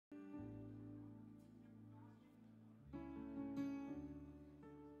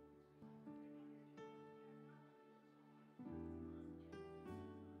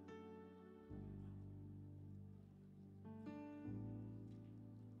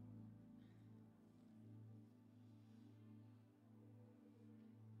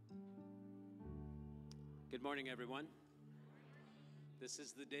Good morning, everyone. This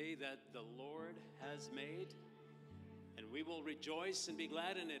is the day that the Lord has made, and we will rejoice and be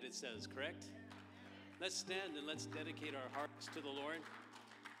glad in it, it says, correct? Let's stand and let's dedicate our hearts to the Lord.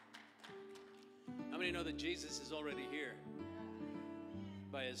 How many know that Jesus is already here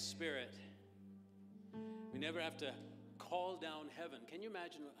by His Spirit? We never have to call down heaven. Can you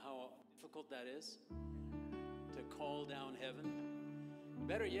imagine how difficult that is? To call down heaven?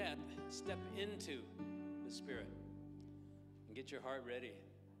 Better yet, step into the Spirit and get your heart ready.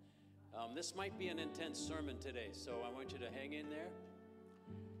 This might be an intense sermon today, so I want you to hang in there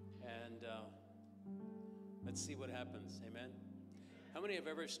and let's see what happens. Amen. How many have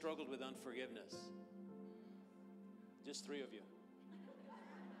ever struggled with unforgiveness? Just 3 of you.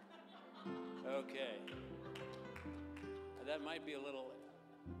 Okay. That might be a little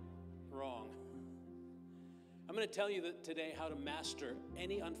wrong. I'm going to tell you that today how to master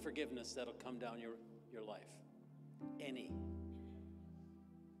any unforgiveness that'll come down your life. Any.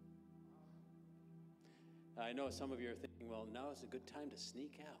 I know some of you are thinking, well, now is a good time to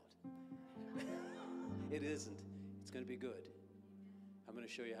sneak out. It isn't. It's going to be good. I'm going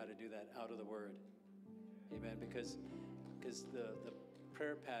to show you how to do that out of the Word. Amen. Because the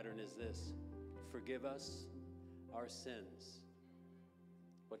prayer pattern is this. Forgive us our sins.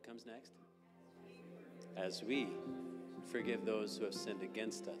 What comes next? As we forgive those who have sinned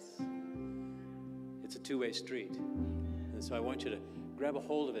against us. It's a two-way street. And so I want you to grab a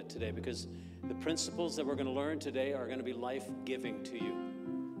hold of it today, because the principles that we're going to learn today are going to be life-giving to you.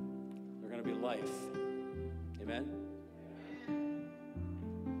 They're going to be life. Amen?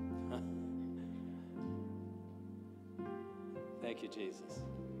 Thank you, Jesus.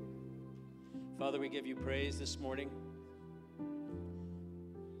 Father, we give you praise this morning.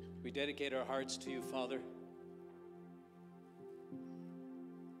 We dedicate our hearts to you, Father.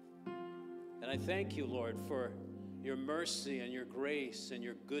 And I thank you, Lord, for your mercy and your grace and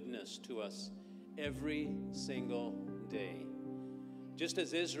your goodness to us every single day. Just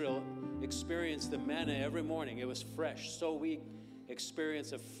as Israel experienced the manna every morning, it was fresh, so we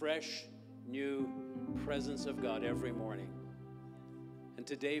experience a fresh, new presence of God every morning. And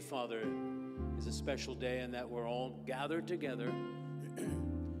today, Father, is a special day in that we're all gathered together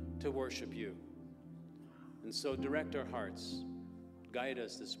to worship you. And so direct our hearts, guide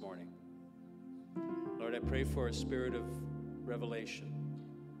us this morning. Lord, I pray for a spirit of revelation,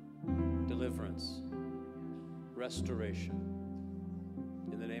 deliverance, restoration,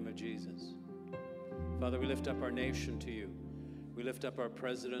 in the name of Jesus. Father, we lift up our nation to you. We lift up our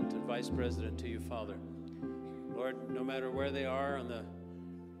president and vice president to you, Father. Lord, no matter where they are on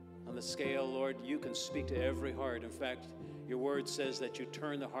the scale, Lord, you can speak to every heart. In fact, your word says that you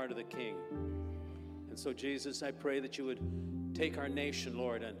turn the heart of the king. And so, Jesus, I pray that you would take our nation,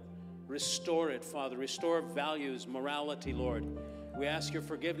 Lord, and restore it, Father. Restore values, morality, Lord. We ask your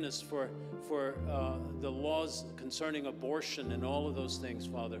forgiveness for the laws concerning abortion and all of those things,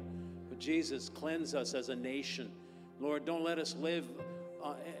 Father. But Jesus, cleanse us as a nation. Lord, don't let us live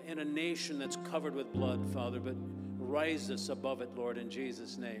in a nation that's covered with blood, Father, but rise us above it, Lord, in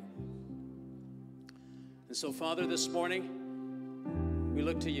Jesus' name. And so, Father, this morning, we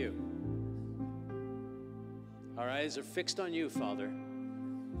look to you. Our eyes are fixed on you, Father.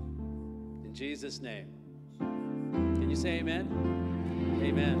 In Jesus' name. Can you say amen?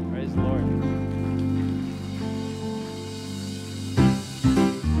 Amen. Praise the Lord.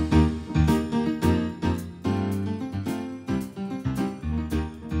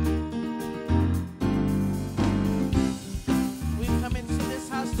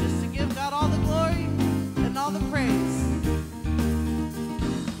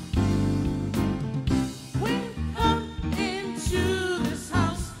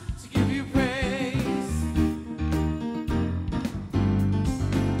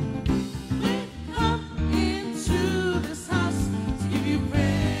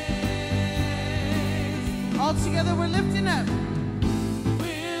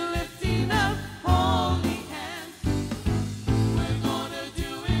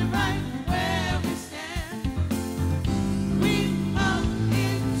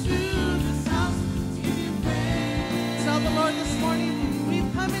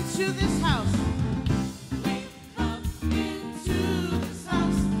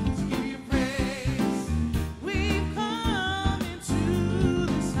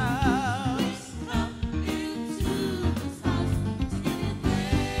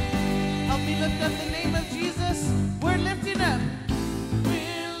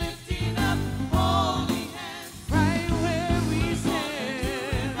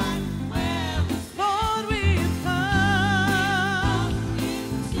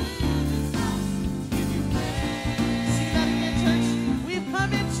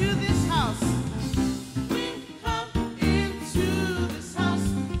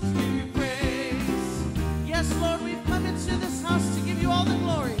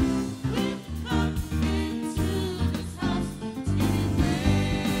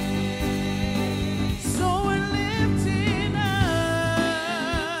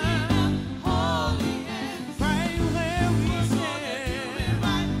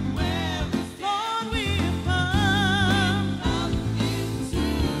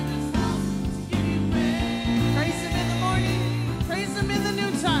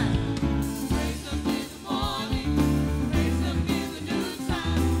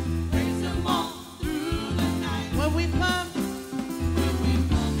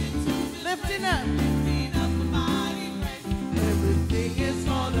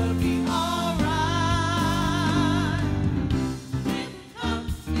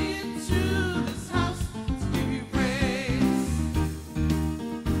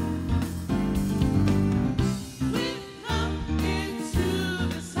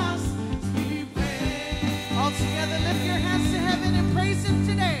 together, lift your hands to heaven and praise him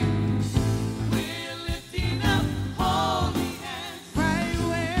today. We're lifting up holy hands. Right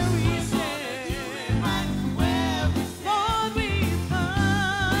where we stand. Right where we stand. Lord, we've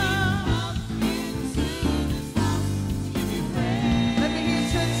come Into this house to give you praise. Let me hear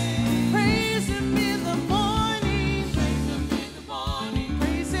church. Praise him in the morning. Praise him in the morning.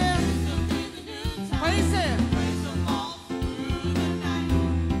 Praise him. Praise him in the noontime. Praise him. Praise him all through the night.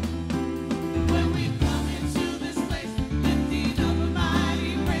 When we come into this place, lifting up a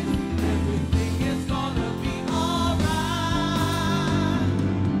mighty praise, everything is gonna be alright.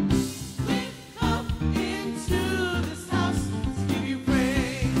 We've come into this house to give you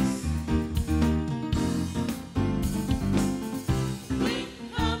praise. We've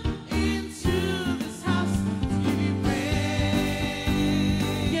come into this house to give you praise.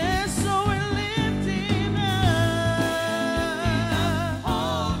 Yes, so we're lifting up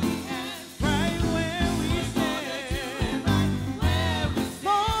Holy hands. right where we stand. Right where we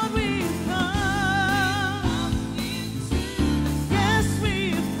Lord, we've come. come into this Yes,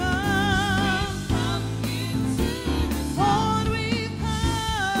 we've come. come into this Lord, we've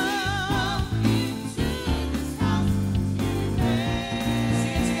come. into this house.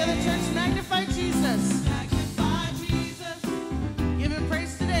 Sing it together, church. Magnify Jesus. Magnify Jesus. Give him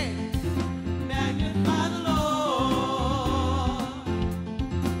praise today. Magnify the Lord.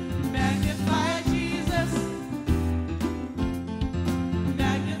 Magnify Jesus.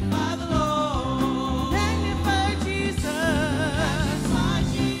 Magnify the Lord. Magnify Jesus. Magnify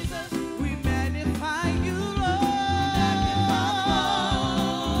Jesus. We magnify you, Lord.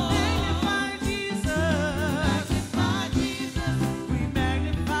 Magnify Jesus. Magnify Jesus. We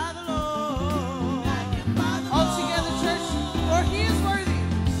magnify the Lord. Magnify the All together, church. For he is worthy.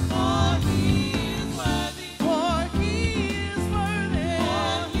 For he is worthy. For he is worthy.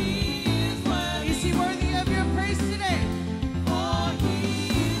 For he is worthy. Is he worthy of your praise today? For he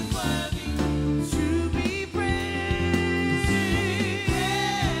is worthy. To be praised.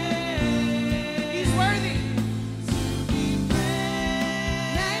 He's worthy.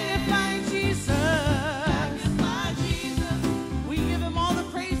 Magnify Jesus. Magnify Jesus. We give him all the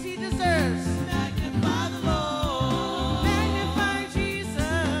praise he deserves. Magnify the Lord. Magnify Jesus.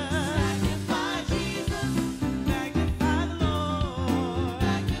 Magnify Jesus. Magnify the Lord.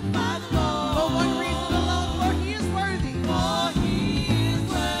 Magnify the Lord. For one reason alone, for he is worthy. For he is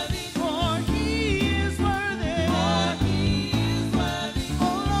worthy. For he is worthy. For he is worthy.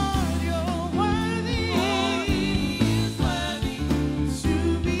 Oh Lord, you're worthy. He is worthy. To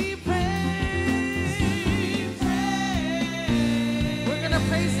be praised. We're gonna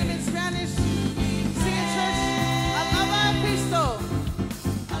praise him in Spanish. Sing it, church. Alaba a Cristo.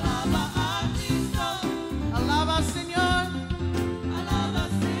 Alaba a Cristo. Alaba al Señor. Alaba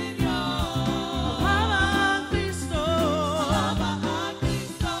Señor. Alaba a Cristo. Alaba a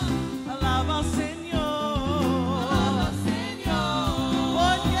Cristo. Alaba al Señor. Alaba Señor.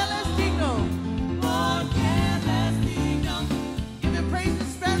 Porque Él es digno. Porque Él es digno. Give him praise in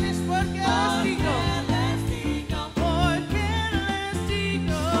Spanish. Porque Él es digno. Porque Él es digno. Porque Él es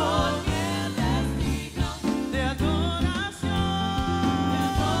digno. Porque Él es digno. De adoración.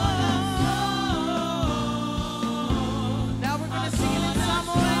 Now we're gonna sing it in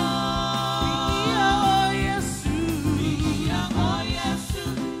Samoan. Via o Jesús. Via o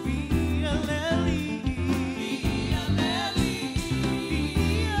Jesús. Via Leli. Via Leli.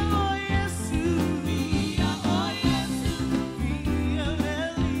 Via o Jesús. Via o Jesús. Via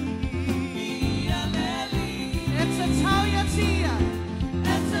Leli. Via Leli. It's a Talia Tia.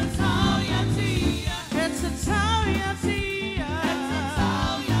 It's a Talia Tia. It's a Talia Tia. It's a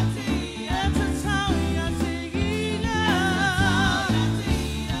Talia Tia. It's a Talia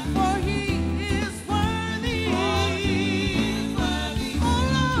Tia. For he is worthy. Oh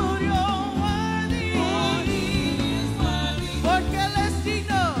Lord, you're worthy. Porque Él es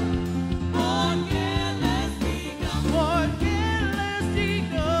digno. Porque Él es digno.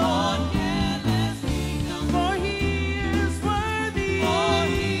 For he is worthy. For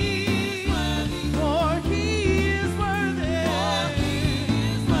he is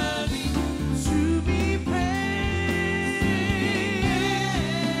worthy. To be praised.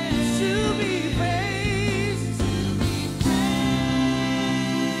 To be praised.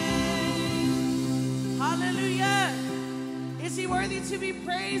 Hallelujah. Is he worthy to be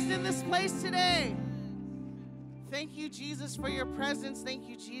praised in this place today? Thank you, Jesus, for your presence. Thank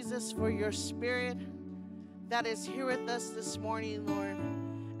you, Jesus, for your spirit that is here with us this morning, Lord.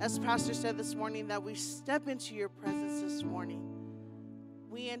 As Pastor said this morning, that we step into your presence this morning.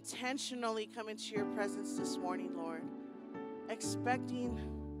 We intentionally come into your presence this morning, Lord, expecting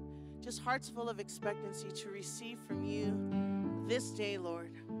just hearts full of expectancy to receive from you this day,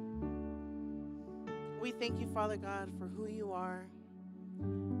 Lord. We thank you, Father God, for who you are,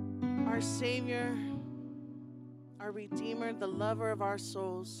 our Savior, our Redeemer, the lover of our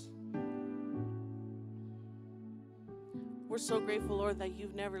souls. We're so grateful, Lord, that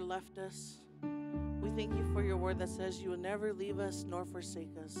you've never left us. We thank you for your word that says you will never leave us nor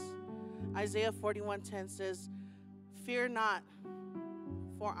forsake us. Isaiah 41:10 says, "Fear not,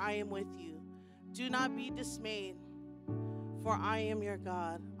 for I am with you. Do not be dismayed, for I am your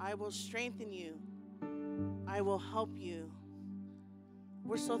God. I will strengthen you. I will help you."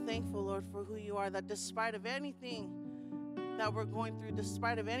 We're so thankful, Lord, for who you are, that despite of anything that we're going through,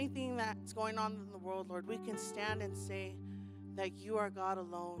 despite of anything that's going on in the world, Lord, we can stand and say that you are God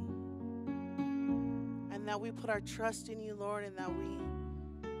alone. And that we put our trust in you, Lord, and that we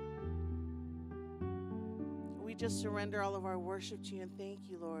just surrender all of our worship to you. And thank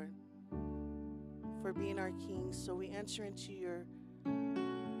you, Lord, for being our King. So we enter into your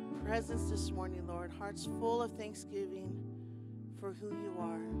presence this morning, Lord, hearts full of thanksgiving for who you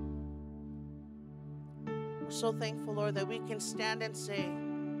are. We're so thankful, Lord, that we can stand and say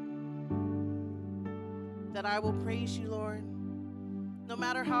that I will praise you, Lord. No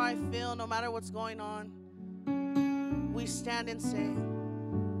matter how I feel, no matter what's going on, we stand and say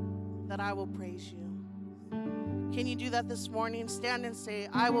that I will praise you. Can you do that this morning? Stand and say,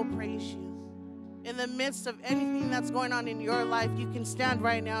 I will praise you. In the midst of anything that's going on in your life, you can stand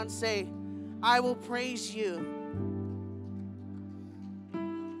right now and say, I will praise you.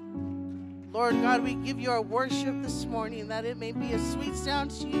 Lord God, we give you our worship this morning, that it may be a sweet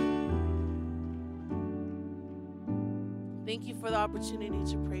sound to you. Thank you for the opportunity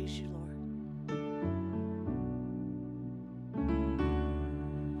to praise you, Lord.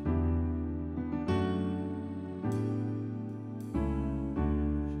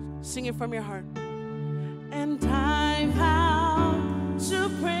 Sing it from your heart. And I vow to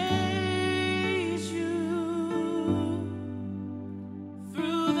praise you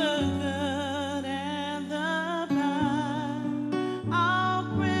through the good and the bad. I'll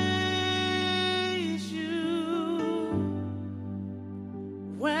praise you,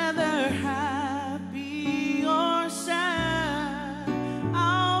 whether happy or sad.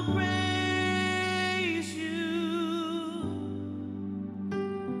 I'll praise you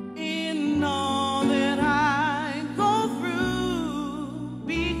in all that I go through,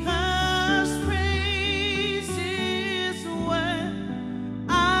 because praise is what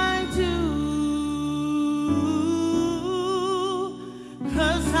I do,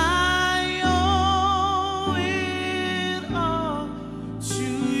 'cause I owe it all to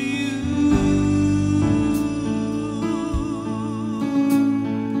you.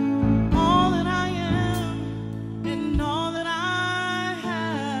 All that I am and all that I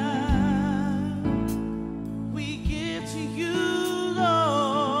have, we give to you,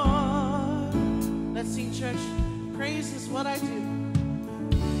 Lord. Let's sing, church. Praise is what I do.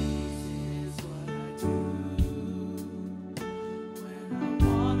 Praise is what I do when I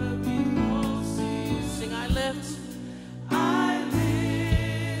wanna be close to you. Sing, I lift my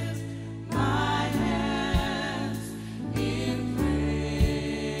hands in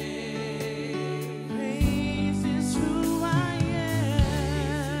praise. Praise is who I am.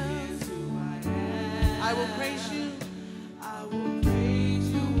 I will praise you. I will praise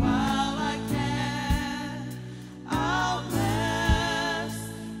you while I can. I'll bless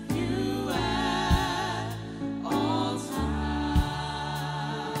you at all times.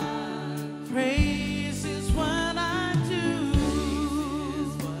 Praise is what I do.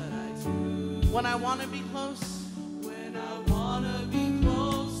 When I want to be close. When I want to be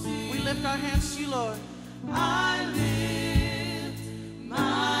close to you. We lift our hands to you, Lord. I lift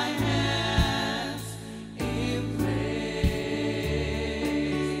my hands in praise.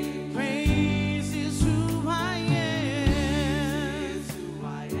 Praise is who I am.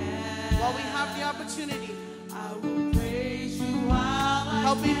 While we have the opportunity, I will praise you while I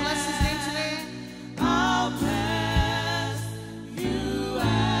help me bless his name today. I'll bless you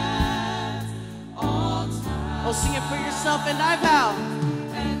at all times. Oh, sing it for yourself. And I vow.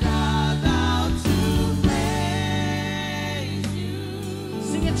 And I vow to praise you.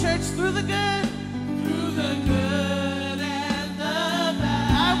 Sing it, church, through the good. Through the good and the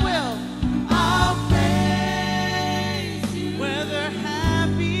bad. I will. I'll praise you. Whether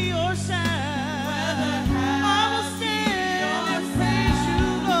happy or sad. Whether happy I will stand and praise you,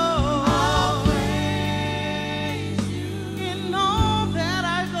 Lord. I'll praise you. In all that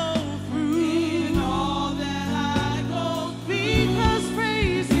I go through. In all that I go through. Because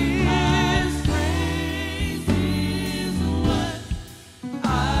praise is what I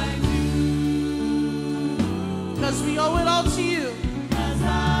do. because we owe it all to you. 'Cause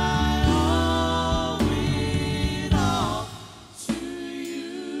I owe it all to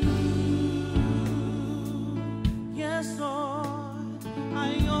you. Yes, Lord,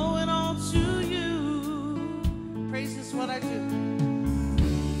 I owe it all to you. Praise is what I do.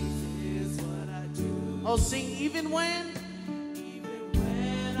 Is what I do. Oh, sing even when Even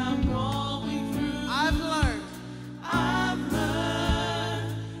when I'm going through, I've learned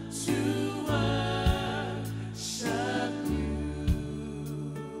to worship you.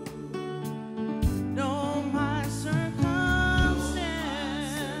 no my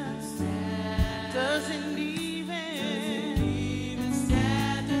circumstance doesn't Even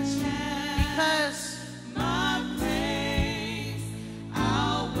stand a chance. because My praise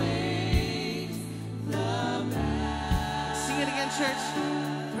outweighs the bad. sing it again, church.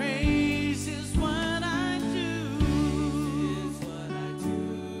 Praise is what I do. Is what I do.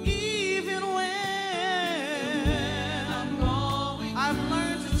 Even when I'm going. I've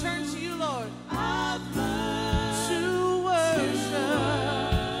learned to turn to you, Lord, I've learned to worship.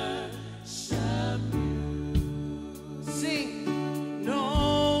 worship you. Sing,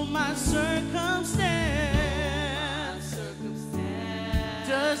 no, my circumstance Circumstance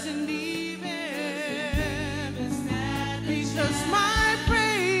doesn't even stand a because chance. my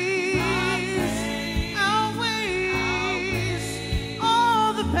praise outweighs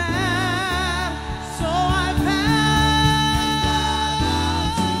all the bad. So I've had.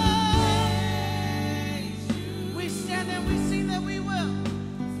 We stand and we sing that we will.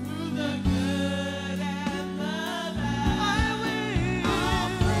 Through the good and the bad, I will.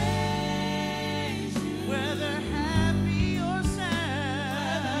 I'll praise you. Whether happy or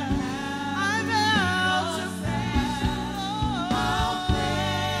sad, I vow to I'll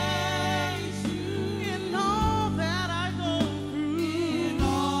praise praise you. you in all that I go through. In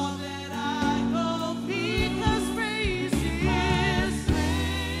all that I go through, Because praise is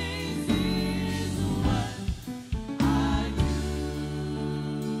praise is what I do.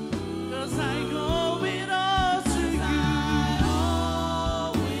 'cause I owe it all to you. I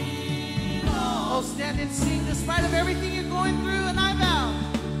owe it all. Oh, stand and sing despite of everything you're going through, and I vow.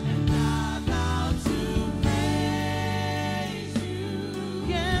 And I vow to praise you.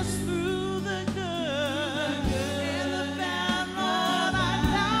 Yes, through the good and the bad, Lord, I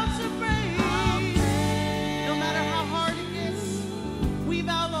vow to praise. No matter how hard it gets, we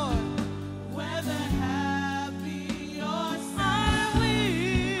vow, Lord, Whether happy or I sad,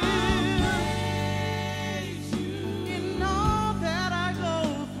 will. praise you. In all that I go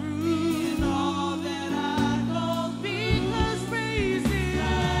through, In all that I go through, because praise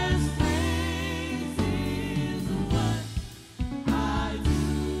is praise is what I do.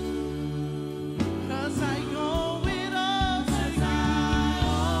 'cause I owe it all to 'Cause you. I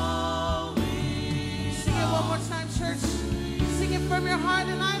owe it Sing it one more time, church. Sing it from your heart,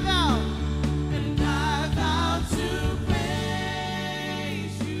 and I vow. And I vow to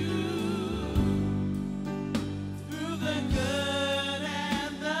praise you. Through the good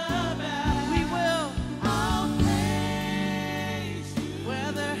and the bad, We will, I'll praise you.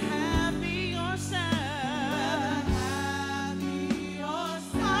 whether happy or Whether sad, happy or I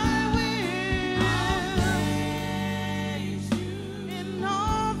sad, will. praise you. In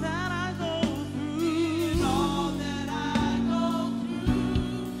all that I go through, In all that I go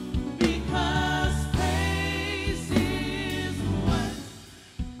through, because praise is what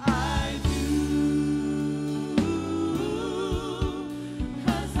I do.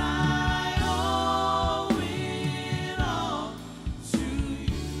 'Cause I owe it all to you.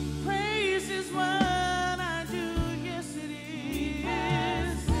 praise is what I do. Yes, it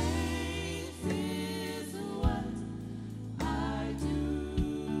is. Praise is what I do.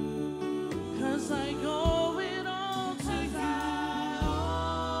 'Cause I owe it all to I you.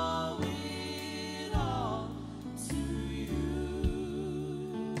 owe it all to you.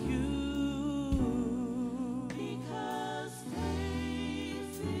 Because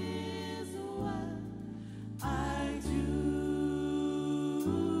praise is what I do.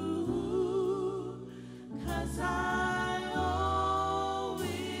 'Cause I owe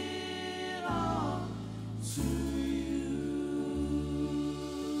it all to you.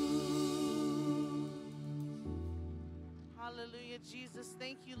 Hallelujah, Jesus.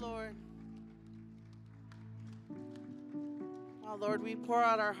 Thank you, Lord. Oh, Lord, we pour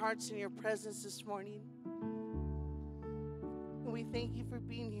out our hearts in your presence this morning. And we thank you for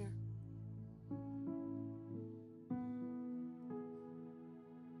being here.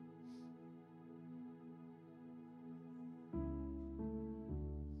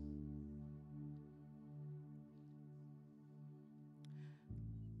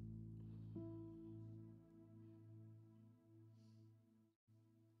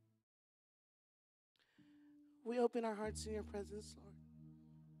 We open our hearts in your presence, Lord.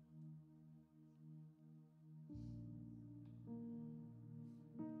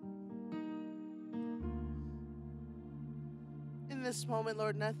 In this moment,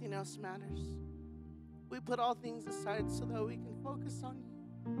 Lord, nothing else matters. We put all things aside so that we can focus on you.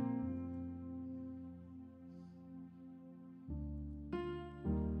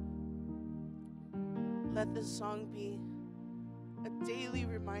 Let this song be a daily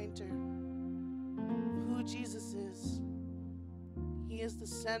reminder of who Jesus is. He is the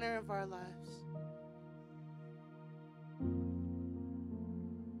center of our lives.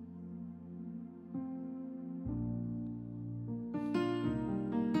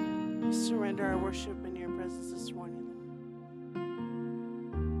 We surrender our worship in your presence this morning,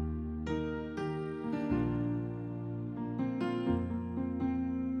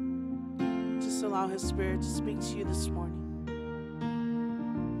 Lord. Just allow his Spirit to speak to you this morning.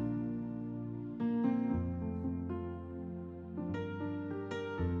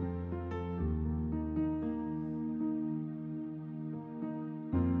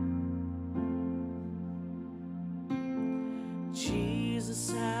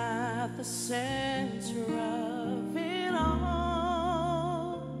 Jesus at the center of it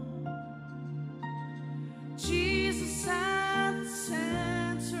all. Jesus at the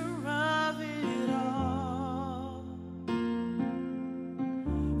center of it all.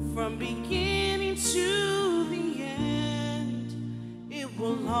 From beginning to the end, it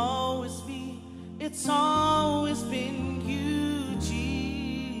will always be, it's always been you,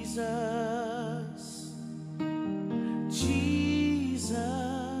 Jesus. Jesus.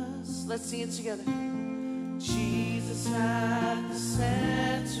 Let's sing it together. Jesus at the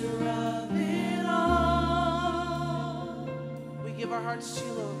center of it all. We give our hearts to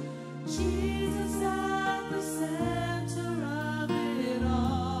you, Lord. Jesus at the center of it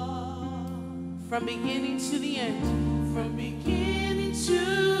all. From beginning to the end. From beginning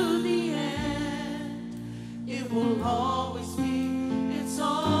to the end. It will always be, it's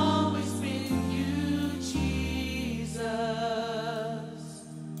always been you, Jesus.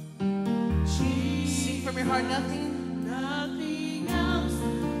 Sing from your heart, nothing else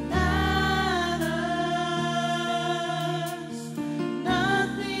matters.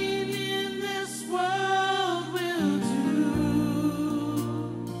 Nothing in this world will do.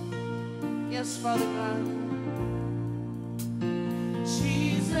 Yes, Father God.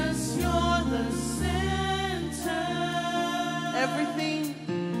 Jesus, you're the center. Everything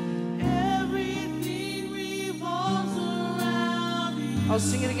revolves around you. I'll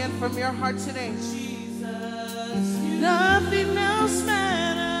sing it again from your heart today. Nothing else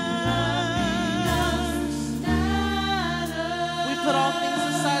matters. We put all things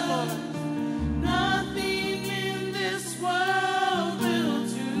aside, Lord. Nothing in this world will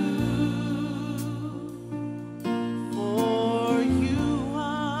do. For you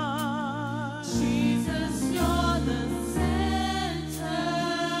are Jesus, you're the center.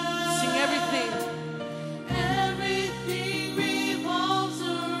 Sing everything. Everything revolves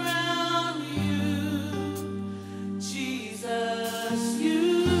around you. Jesus, you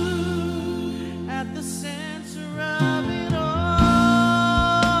at the center of it all.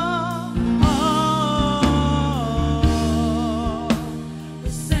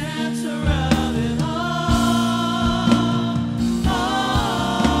 The center of it all.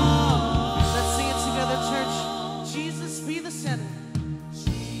 Let's sing it together, church. Jesus be the center.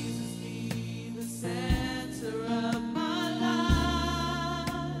 Jesus be the center of my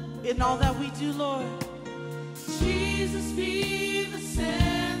life. In all that we do, Lord. Jesus be the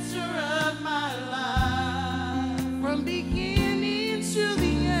center of my life. From beginning to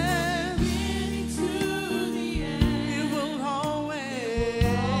the end. Beginning to the end. It will always,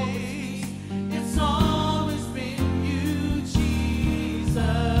 it's always been you, Jesus.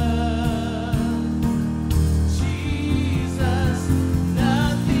 Jesus,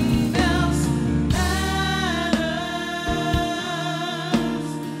 nothing else matters.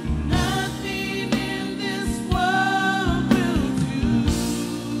 Nothing in this world will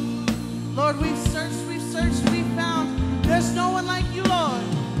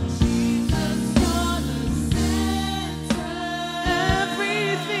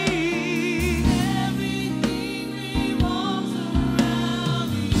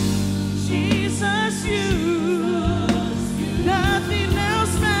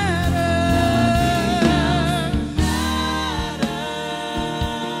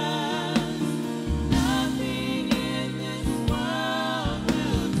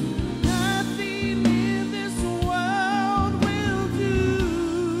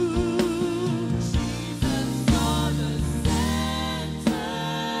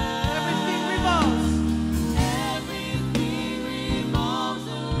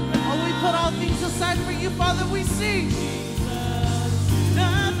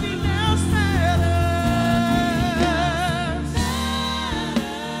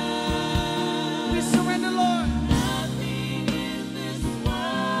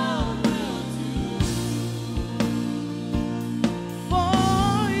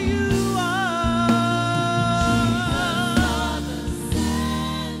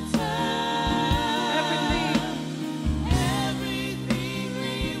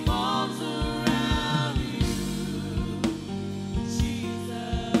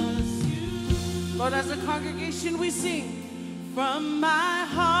Lord, as a congregation we sing, from my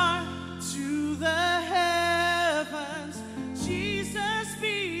heart to the heavens, Jesus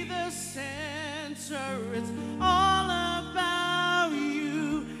be the center. It's all about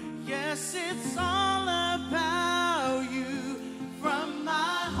you. Yes, it's all about you. From my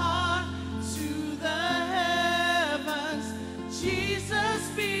heart to the heavens, Jesus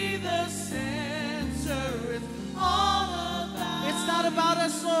be the center. It's all about. It's not about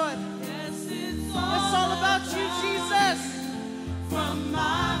us, Lord. Yes, it's all about you, Jesus. From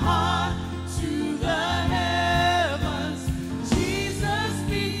my heart to the heavens, Jesus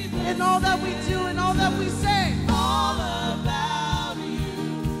be the in all that we do and all that we say, all about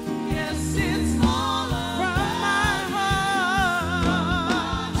you. Yes, it's all about from my heart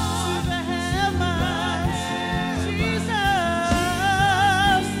to the heavens, Jesus.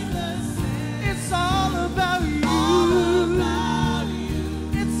 It's all about you.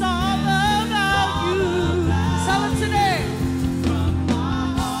 It's all about you. Tell it today.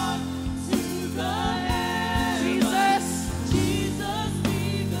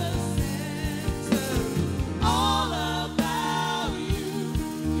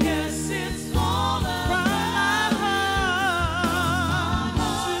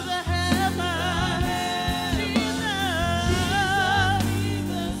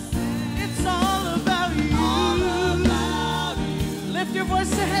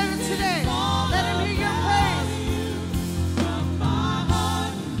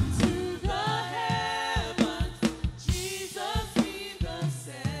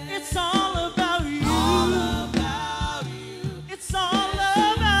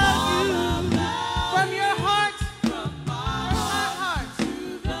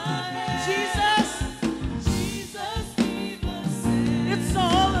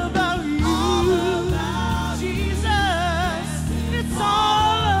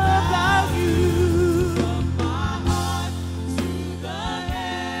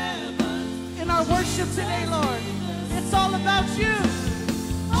 Today, Lord, it's all about you.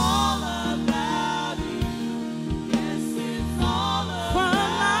 All about you. Yes, it's all about from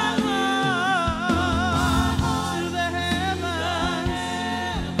my heart to the heavens.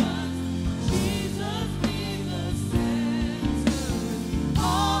 Jesus be the center.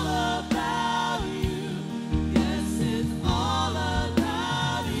 All about you. Yes, it's all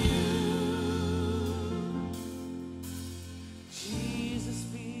about you. Jesus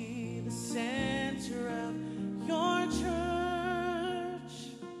be the center of your church.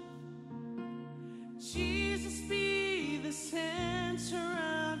 Jesus be the center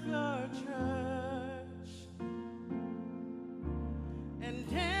of your church. And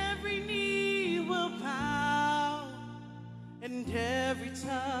every knee will bow, and every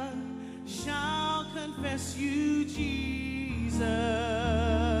tongue shall confess you, Jesus.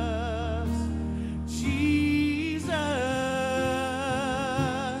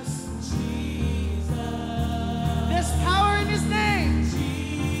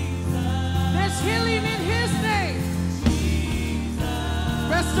 Healing in his name.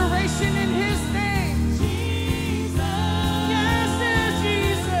 Jesus. Restoration in his name. Jesus. Yes, there's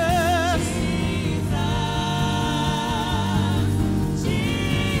Jesus. Jesus.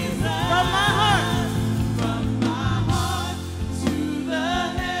 Jesus. From my heart to the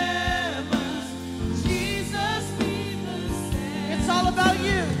heavens, Jesus be the center. It's all about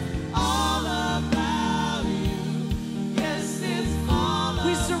you. All about you. Yes, it's all about you.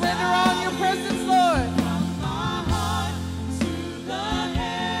 We surrender all in your presence.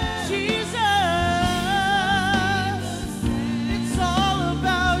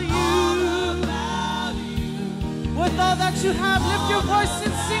 All that you have, lift your voice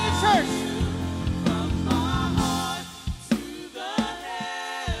and sing it, church. From my heart to the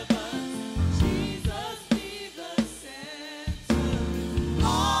heavens, Jesus be the center.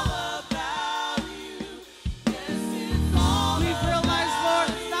 All about you. Yes, it's all we've realized, Lord,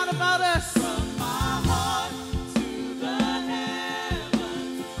 it's not about us. From my heart to the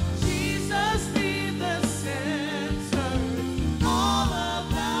heavens, Jesus be the center. All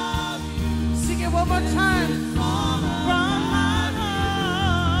about you. Sing it one more time. From my heart.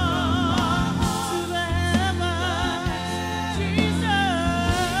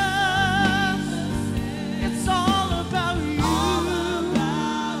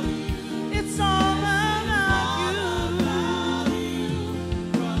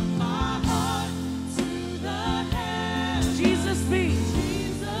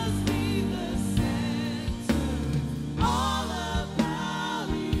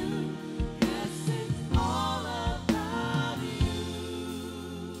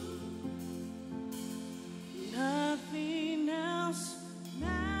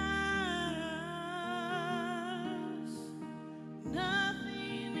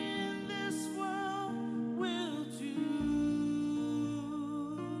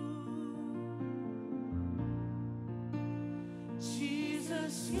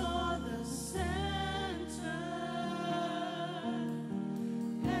 Jesus, you're the center.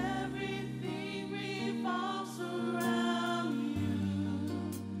 Everything revolves around you.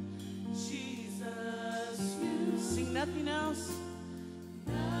 Jesus, you. Sing nothing else.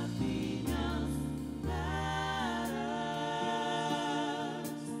 Nothing else matters.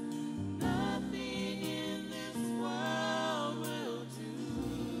 Nothing in this world will do.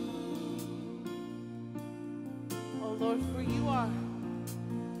 Oh Lord, for you are.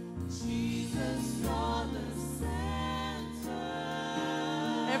 Jesus, you're the center.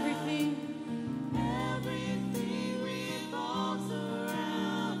 Everything revolves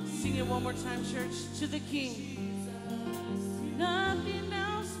around. Sing it one more time, church. To the King. Nothing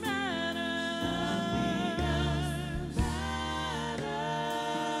else matters.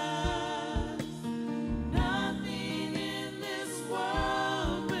 Nothing in this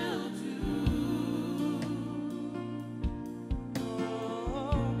world will do.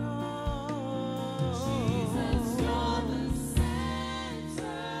 Oh no. Jesus, you're the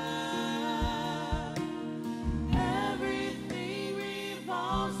center. Everything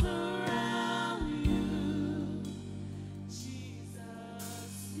revolves around you. Jesus,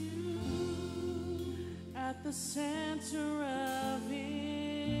 you at the center of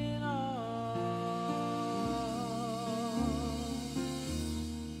it all.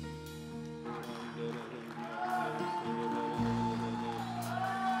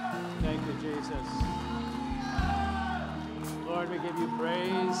 Thank you, Jesus. Lord, we give you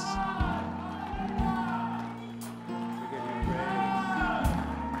praise. We give you praise.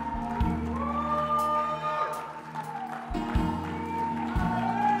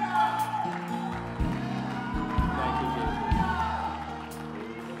 Thank you, Jesus.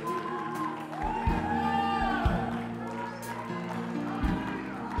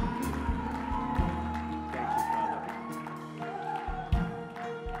 Thank you, Father.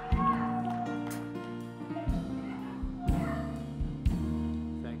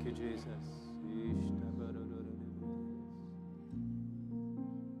 Thank you, Jesus.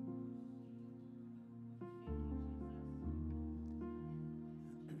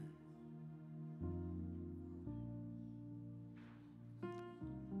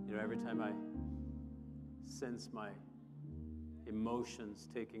 You know, every time I sense my emotions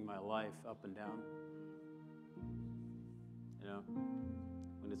taking my life up and down, you know,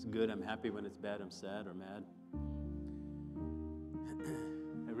 when it's good, I'm happy. When it's bad, I'm sad or mad.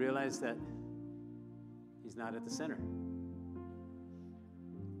 I realize that he's not at the center.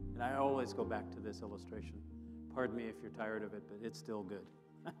 And I always go back to this illustration. Pardon me if you're tired of it, but it's still good.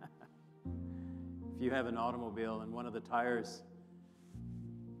 If you have an automobile and one of the tires,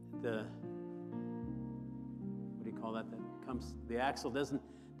 what do you call that? The axle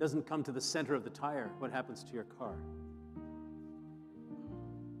doesn't come to the center of the tire. What happens to your car?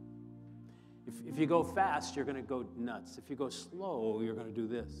 If you go fast, you're going to go nuts. If you go slow, you're going to do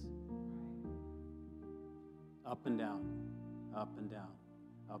this. Up and down, up and down,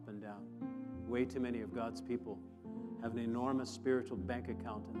 up and down. Way too many of God's people have an enormous spiritual bank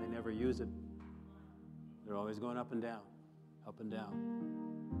account and they never use it. They're always going up and down, up and down.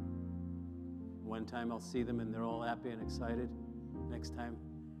 One time I'll see them and they're all happy and excited. Next time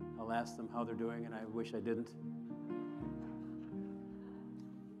I'll ask them how they're doing and I wish I didn't.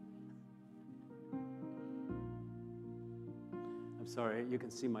 I'm sorry, you can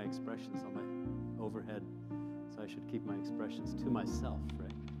see my expressions on my overhead, so I should keep my expressions to myself,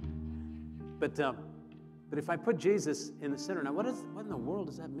 right? But if I put Jesus in the center, now what in the world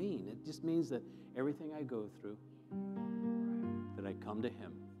does that mean? It just means that everything I go through, that I come to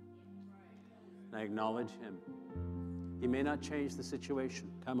him, and I acknowledge him. He may not change the situation.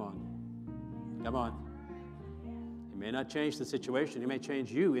 Come on. Come on. He may not change the situation. He may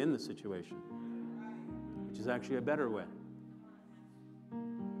change you in the situation, which is actually a better way.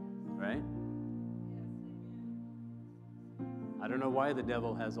 Right? I don't know why the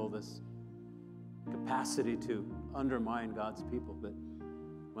devil has all this capacity to undermine God's people, but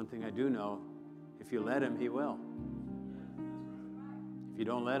one thing I do know, if you let him, he will. If you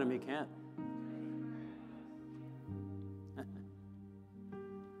don't let him, he can't.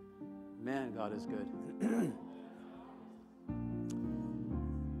 Man, God is good. And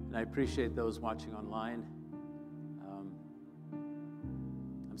I appreciate those watching online.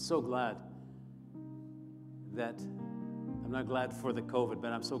 I'm so glad that, I'm not glad for the COVID,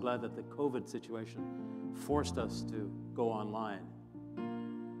 but I'm so glad that the COVID situation forced us to go online.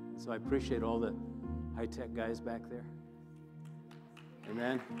 So I appreciate all the high-tech guys back there.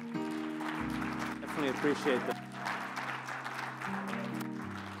 Amen. Definitely appreciate that.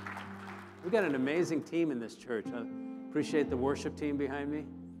 We've got an amazing team in this church. Appreciate the worship team behind me.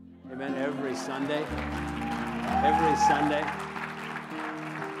 Amen. Every Sunday. Every Sunday.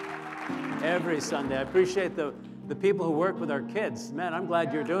 Every Sunday. I appreciate the people who work with our kids. Man, I'm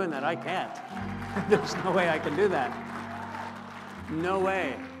glad you're doing that. I can't. There's no way I can do that. No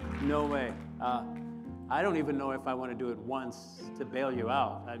way. No way. I don't even know if I want to do it once to bail you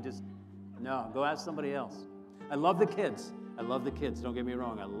out. No, go ask somebody else. I love the kids. I love the kids. Don't get me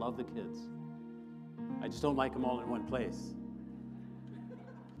wrong. I love the kids. I just don't like them all in one place.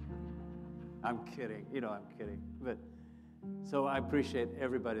 I'm kidding. I'm kidding. But so I appreciate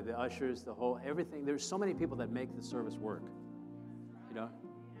everybody, the ushers, everything. There's so many people that make the service work.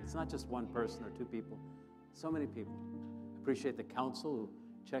 It's not just one person or two people. So many people. I appreciate the council who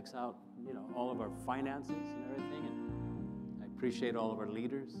checks out, all of our finances and everything. And I appreciate all of our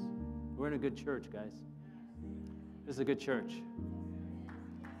leaders. We're in a good church, guys. This is a good church.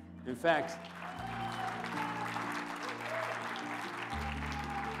 In fact,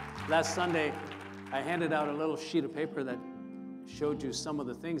 last Sunday, I handed out a little sheet of paper that showed you some of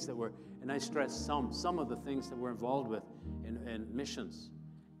the things that were, and I stressed some of the things that we're involved with in missions.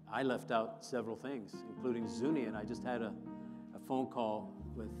 I left out several things, including Zuni, and I just had a phone call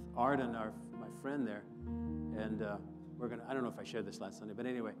with Arden, my friend there, and I don't know if I shared this last Sunday, but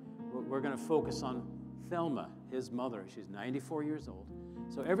anyway, we're going to focus on Thelma, his mother. She's 94 years old.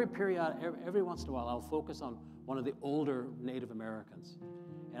 So every once in a while, I'll focus on one of the older Native Americans.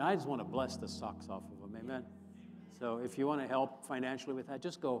 And I just want to bless the socks off of them, amen? So if you want to help financially with that,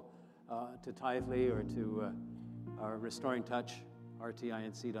 just go to Tithely or to our Restoring Touch,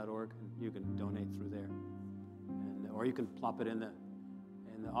 rtinc.org, and you can donate through there. Or you can plop it in the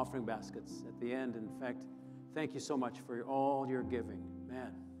offering baskets at the end. In fact, thank you so much for all your giving.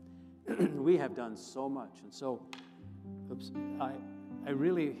 Man, we have done so much. And so, I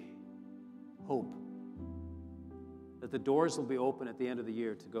really hope that the doors will be open at the end of the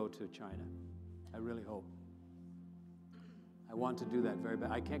year to go to China. I really hope. I want to do that very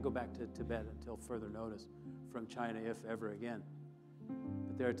bad. I can't go back to Tibet until further notice from China, if ever again.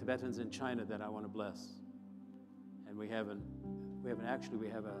 But there are Tibetans in China that I want to bless. And we have an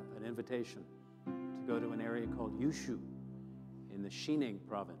invitation to go to an area called Yushu in the Xining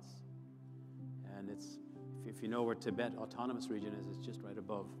province. And if you know where Tibet Autonomous Region is, it's just right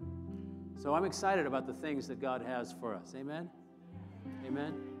above. So I'm excited about the things that God has for us. Amen?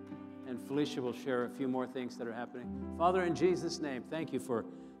 Amen? And Felicia will share a few more things that are happening. Father, in Jesus' name, thank you for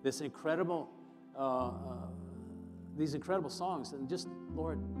this these incredible songs, and just,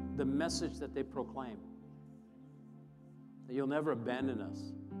 Lord, the message that they proclaim, that you'll never abandon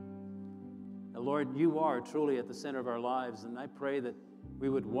us. That, Lord, you are truly at the center of our lives, and I pray that we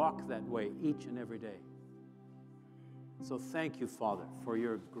would walk that way each and every day. So thank you, Father, for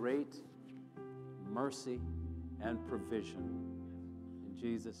your great mercy and provision. In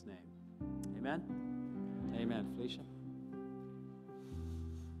Jesus' name. Amen? Amen. Felicia?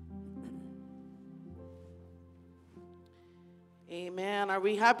 Amen. Are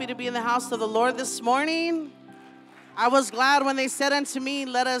we happy to be in the house of the Lord this morning? I was glad when they said unto me,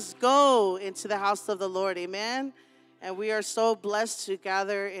 let us go into the house of the Lord. Amen. And we are so blessed to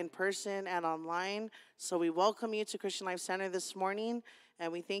gather in person and online. So we welcome you to Christian Life Center this morning,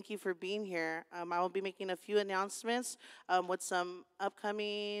 and we thank you for being here. I will be making a few announcements with some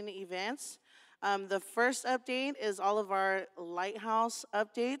upcoming events. The first update is all of our Lighthouse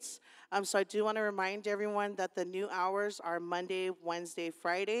updates. So I do want to remind everyone that the new hours are Monday, Wednesday,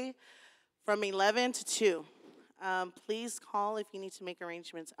 Friday from 11 to 2. Please call if you need to make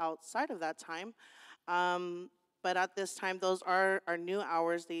arrangements outside of that time. But at this time, those are our new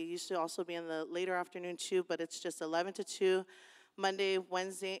hours. They used to also be in the later afternoon too, but it's just 11 to 2, Monday,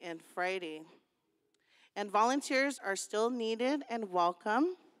 Wednesday, and Friday. And volunteers are still needed and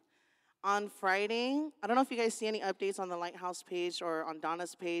welcome. On Friday, I don't know if you guys see any updates on the Lighthouse page or on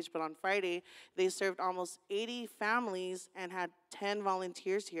Donna's page, but on Friday, they served almost 80 families and had 10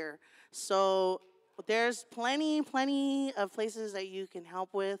 volunteers here. So there's plenty of places that you can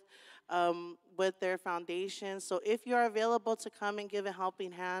help with their foundation. So if you're available to come and give a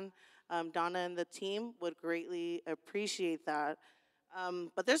helping hand, Donna and the team would greatly appreciate that.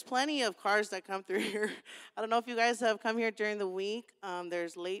 But there's plenty of cars that come through here. I don't know if you guys have come here during the week.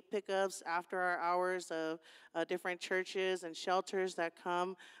 There's late pickups after our hours of different churches and shelters that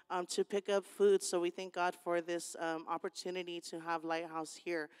come to pick up food. So we thank God for this opportunity to have Lighthouse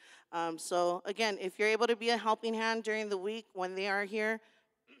here. So again, if you're able to be a helping hand during the week when they are here,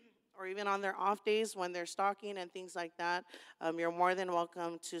 or even on their off days when they're stocking and things like that, you're more than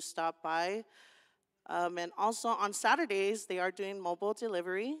welcome to stop by. And also on Saturdays, they are doing mobile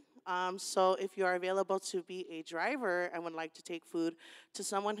delivery. So if you are available to be a driver and would like to take food to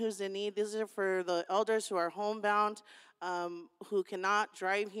someone who's in need, these are for the elders who are homebound, who cannot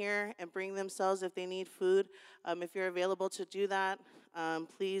drive here and bring themselves if they need food. If you're available to do that,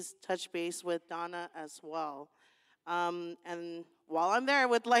 please touch base with Donna as well. And while I'm there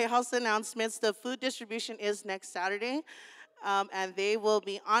with Lighthouse announcements, the food distribution is next Saturday, and they will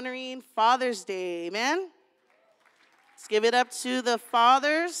be honoring Father's Day. Amen? Let's give it up to the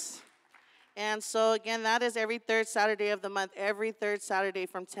fathers. And so, again, that is every third Saturday of the month, every third Saturday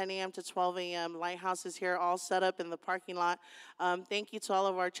from 10 a.m. to 12 a.m. Lighthouse is here, all set up in the parking lot. Thank you to all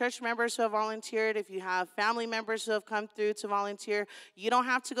of our church members who have volunteered. If you have family members who have come through to volunteer, you don't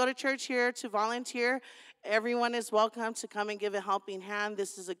have to go to church here to volunteer. Everyone is welcome to come and give a helping hand.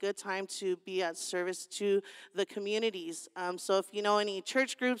 This is a good time to be at service to the communities. So if you know any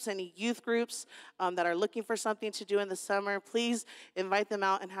church groups, any youth groups that are looking for something to do in the summer, please invite them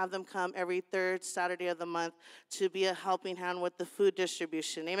out and have them come every third Saturday of the month to be a helping hand with the food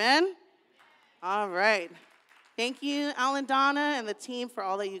distribution. Amen? All right. Thank you, Alan, Donna, and the team for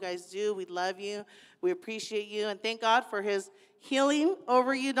all that you guys do. We love you. We appreciate you. And thank God for his healing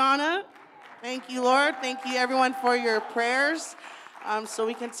over you, Donna. Thank you, Lord. Thank you, everyone, for your prayers. So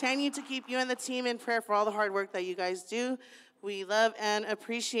we continue to keep you and the team in prayer for all the hard work that you guys do. We love and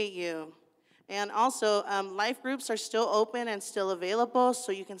appreciate you. And also, life groups are still open and still available,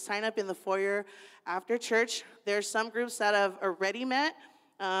 so you can sign up in the foyer after church. There's some groups that have already met.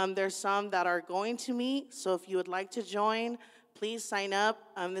 There's some that are going to meet. So if you would like to join, please sign up.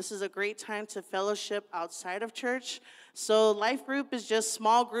 This is a great time to fellowship outside of church. So life group is just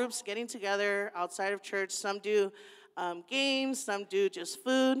small groups getting together outside of church. Some do games, some do just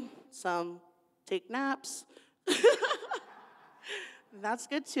food, some take naps. That's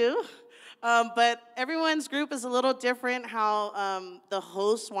good too. But everyone's group is a little different how the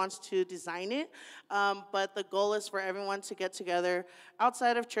host wants to design it. But the goal is for everyone to get together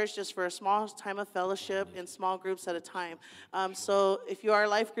outside of church just for a small time of fellowship in small groups at a time. So if you are a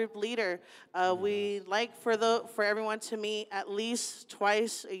life group leader, we like for everyone to meet at least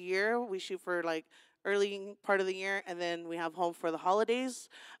twice a year. We shoot for like early part of the year, and then we have home for the holidays.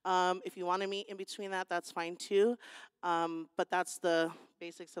 If you want to meet in between that, that's fine too. But that's the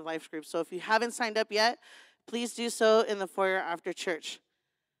basics of life group. So if you haven't signed up yet, please do so in the foyer after church.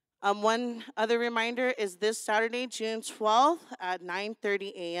 One other reminder is this Saturday, June 12th at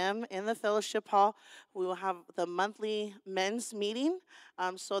 9:30 a.m. in the fellowship hall. We will have the monthly men's meeting.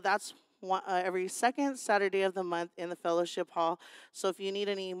 So that's every second Saturday of the month in the fellowship hall. So if you need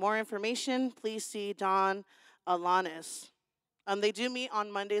any more information, please see Don Alanis. They do meet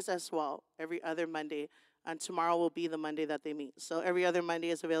on Mondays as well, every other Monday. And tomorrow will be the Monday that they meet. So every other Monday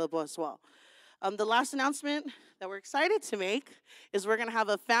is available as well. The last announcement that we're excited to make is we're going to have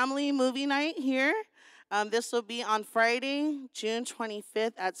a family movie night here. This will be on Friday, June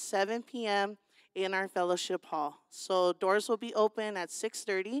 25th at 7 p.m. in our fellowship hall. So doors will be open at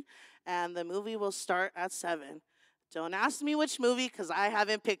 6:30, and the movie will start at 7. Don't ask me which movie because I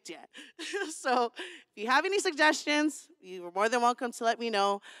haven't picked yet. So if you have any suggestions, you're more than welcome to let me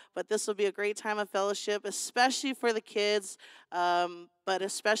know. But this will be a great time of fellowship, especially for the kids, but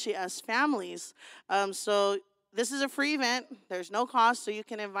especially as families. So this is a free event. There's no cost, so you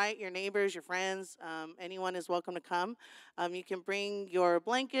can invite your neighbors, your friends. Anyone is welcome to come. You can bring your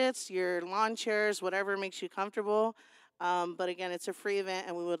blankets, your lawn chairs, whatever makes you comfortable. But again, it's a free event,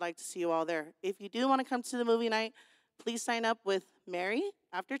 and we would like to see you all there. If you do want to come to the movie night, please sign up with Mary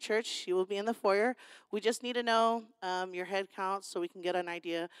after church. She will be in the foyer. We just need to know your head count so we can get an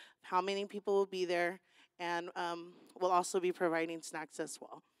idea of how many people will be there. And we'll also be providing snacks as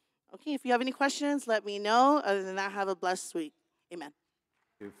well. Okay, if you have any questions, let me know. Other than that, have a blessed week. Amen.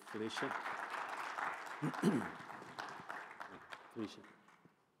 Thank you, Felicia. Felicia.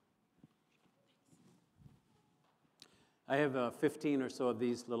 I have 15 or so of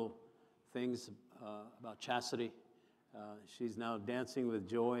these little things about chastity. She's now dancing with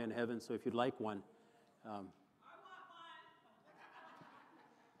joy in heaven, so if you'd like one. I want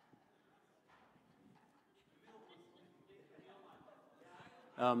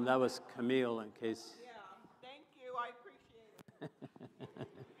one. That was Camille, in case. Yeah, thank you. I appreciate it.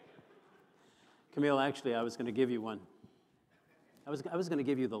 Camille, actually, I was going to give you one. I was going to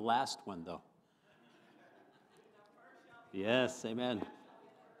give you the last one, though. Yes, amen.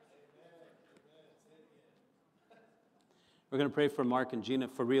 We're going to pray for Mark and Gina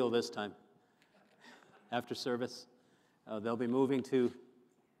for real this time. After service, they'll be moving to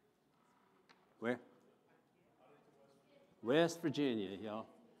where? West Virginia, y'all.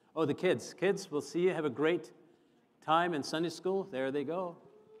 Oh, the kids. Kids, we'll see you. Have a great time in Sunday school. There they go.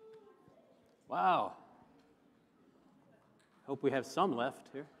 Wow. Hope we have some left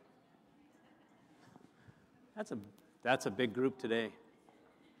here. That's a big group today.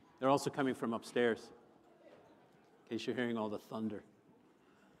 They're also coming from upstairs, in case you're hearing all the thunder.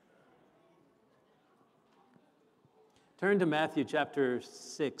 Turn to Matthew chapter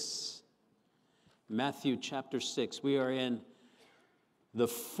 6. Matthew chapter 6. We are in the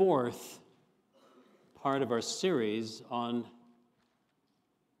fourth part of our series on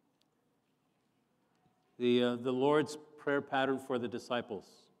the Lord's prayer pattern for the disciples.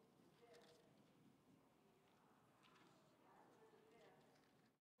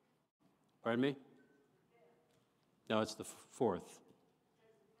 Pardon me? No, it's the fourth.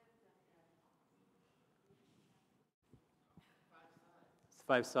 It's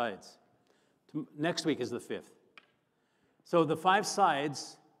 5 sides. Next week is the 5th. So the 5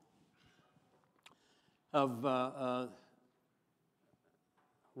 sides of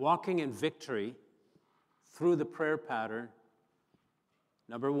walking in victory through the prayer pattern.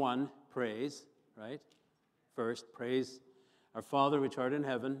 Number 1, praise, right? First, praise our Father which art in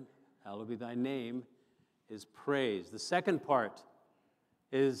heaven, hallowed be thy name, is praise. The second part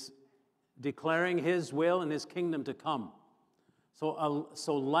is declaring his will and his kingdom to come. So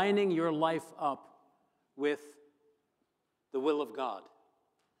lining your life up with the will of God.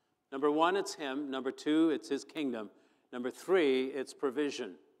 Number 1, it's him. Number 2, it's his kingdom. Number 3, it's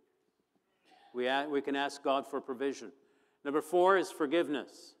provision. We can ask God for provision. Number 4 is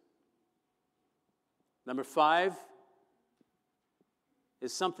forgiveness. Number 5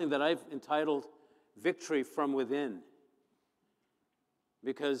 is something that I've entitled Victory from Within.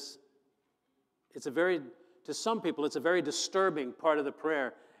 Because to some people, it's a very disturbing part of the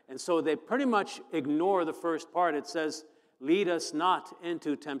prayer. And so they pretty much ignore the first part. It says, lead us not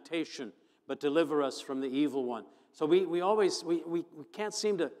into temptation, but deliver us from the evil one. So we can't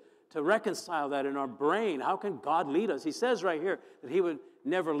seem to reconcile that in our brain. How can God lead us? He says right here that he would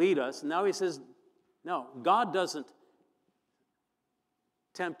never lead us. And now he says, no, God doesn't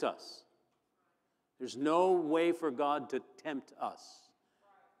tempt us. There's no way for God to tempt us.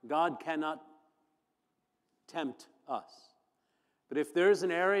 God cannot tempt us. But if there's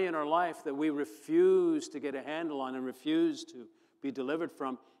an area in our life that we refuse to get a handle on and refuse to be delivered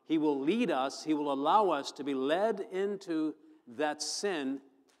from, he will lead us, he will allow us to be led into that sin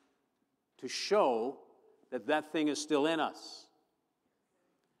to show that that thing is still in us.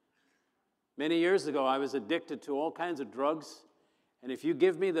 Many years ago, I was addicted to all kinds of drugs, and if you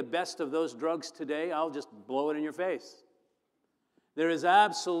give me the best of those drugs today, I'll just blow it in your face. There is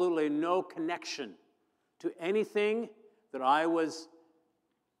absolutely no connection to anything that I was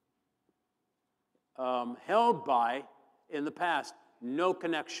held by in the past. No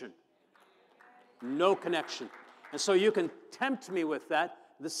connection. No connection. And so you can tempt me with that.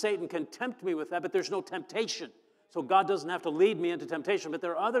 Satan can tempt me with that, but there's no temptation. So God doesn't have to lead me into temptation. But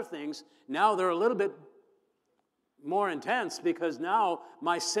there are other things. Now they're a little bit more intense because now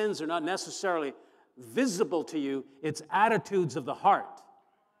my sins are not necessarily visible to you. It's attitudes of the heart.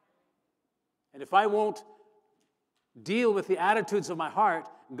 And if I won't deal with the attitudes of my heart,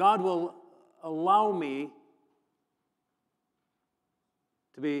 God will allow me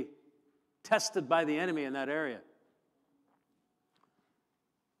to be tested by the enemy in that area.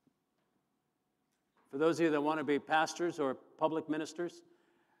 For those of you that want to be pastors or public ministers,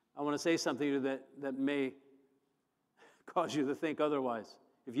 I want to say something to you that may cause you to think otherwise.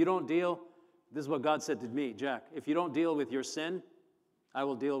 If you don't deal, this is what God said to me, Jack, if you don't deal with your sin, I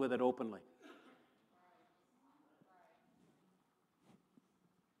will deal with it openly.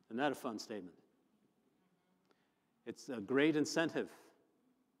 Isn't that a fun statement? It's a great incentive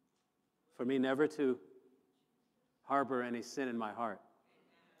for me never to harbor any sin in my heart.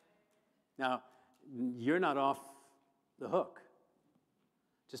 Now, you're not off the hook.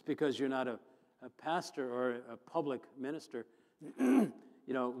 Just because you're not a pastor or a public minister,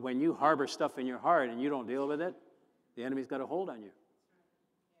 when you harbor stuff in your heart and you don't deal with it, the enemy's got a hold on you.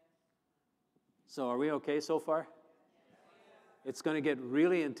 So are we okay so far? It's going to get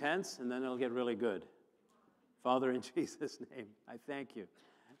really intense, and then it'll get really good. Father, in Jesus' name, I thank you.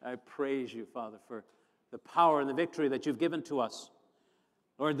 I praise you, Father, for the power and the victory that you've given to us.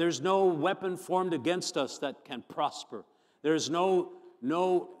 Lord, there's no weapon formed against us that can prosper. There's no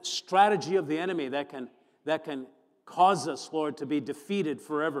strategy of the enemy that can cause us, Lord, to be defeated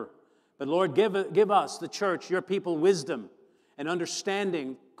forever. But Lord, give us, the church, your people, wisdom and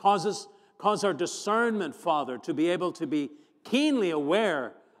understanding. Cause our discernment, Father, to be able to be keenly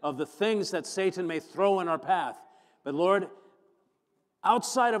aware of the things that Satan may throw in our path. But Lord,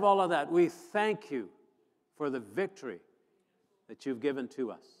 outside of all of that, we thank you for the victory that you've given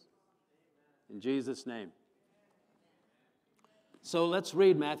to us. In Jesus' name. So let's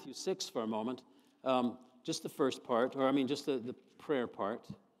read Matthew 6 for a moment. Just the first part, just the prayer part,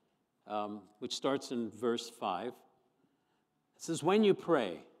 which starts in verse 5. It says, when you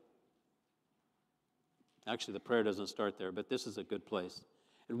pray. Actually, the prayer doesn't start there, but this is a good place.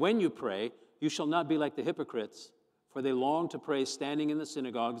 And when you pray, you shall not be like the hypocrites, for they long to pray standing in the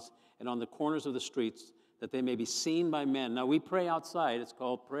synagogues and on the corners of the streets, that they may be seen by men. Now, we pray outside. It's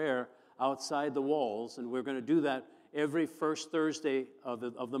called prayer outside the walls, and we're going to do that every first Thursday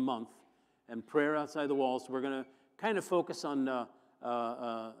of the month, and prayer outside the walls. So we're going to kind of focus on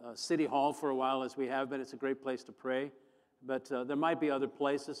City Hall for a while, as we have been. It's a great place to pray, but there might be other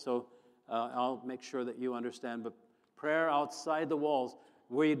places, so I'll make sure that you understand. But prayer outside the walls,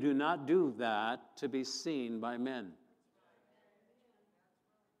 we do not do that to be seen by men.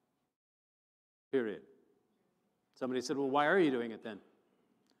 Period. Somebody said, well, why are you doing it then?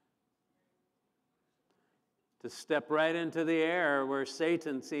 To step right into the air where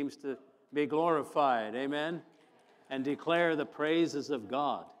Satan seems to be glorified, amen? And declare the praises of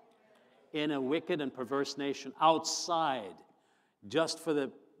God in a wicked and perverse nation outside, just for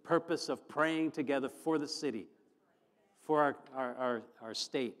the purpose of praying together for the city, for our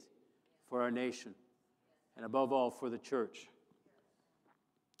state, for our nation, and above all, for the church.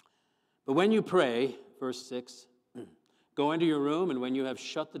 But when you pray, verse 6, go into your room, and when you have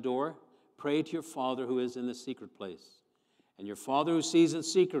shut the door, pray to your Father who is in the secret place. And your Father who sees in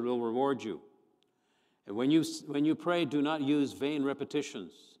secret will reward you. And when you pray, do not use vain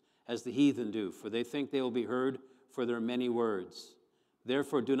repetitions, as the heathen do, for they think they will be heard for their many words.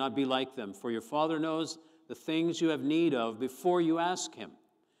 Therefore, do not be like them, for your Father knows the things you have need of before you ask Him.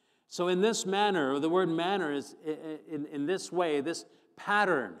 So in this manner, the word manner is in this way, this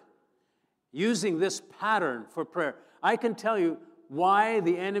pattern, using this pattern for prayer. I can tell you why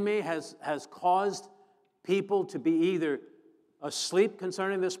the enemy has caused people to be either asleep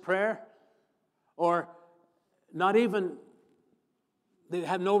concerning this prayer, or not even, they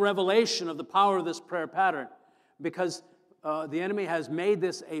have no revelation of the power of this prayer pattern, because the enemy has made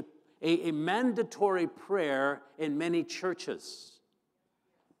this a mandatory prayer in many churches.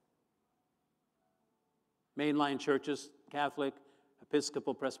 Mainline churches, Catholic,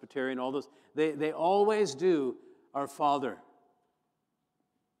 Episcopal, Presbyterian, all those, they always do Our Father.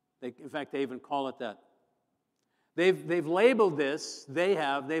 In fact, they even call it that. They've labeled this,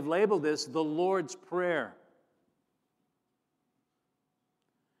 they've labeled this the Lord's Prayer.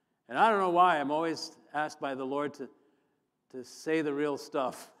 And I don't know why, I'm always asked by the Lord to say the real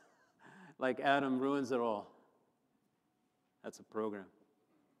stuff, like Adam ruins it all. That's a program.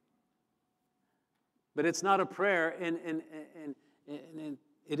 But it's not a prayer, and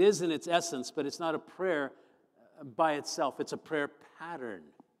it is in its essence, but it's not a prayer by itself. It's a prayer pattern.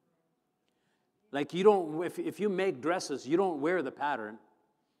 Like you don't, if you make dresses, you don't wear the pattern.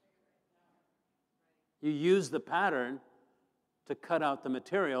 You use the pattern to cut out the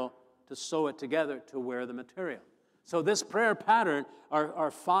material, to sew it together, to wear the material. So this prayer pattern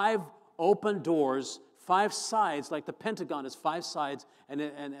are 5 open doors, 5 sides, like the Pentagon is 5 sides, and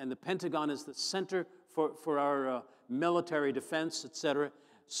the Pentagon is the center for our military defense, etc.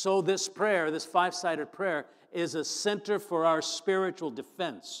 So this prayer, this 5-sided prayer, is a center for our spiritual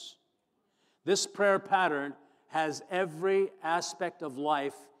defense. This prayer pattern has every aspect of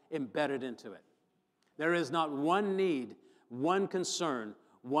life embedded into it. There is not one need, one concern,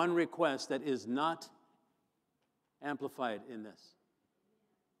 one request that is not amplified in this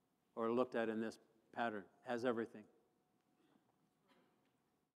or looked at in this pattern. It has everything.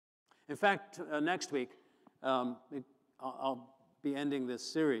 In fact, next week, I'll be ending this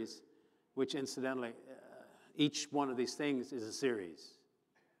series, which incidentally, each one of these things is a series.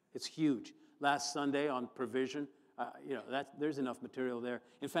 It's huge. Last Sunday on provision, there's enough material there.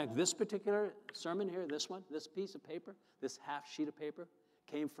 In fact, this particular sermon here, this piece of paper, this half sheet of paper,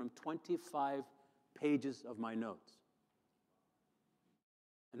 came from 25 pages of my notes.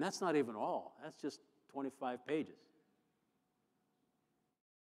 And that's not even all. That's just 25 pages.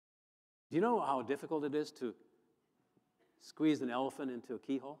 Do you know how difficult it is to squeeze an elephant into a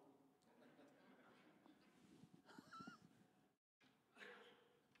keyhole?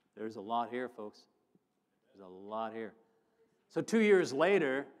 There's a lot here, folks. There's a lot here. So 2 years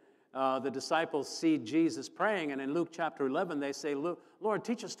later, the disciples see Jesus praying, and in Luke chapter 11, they say, Lord,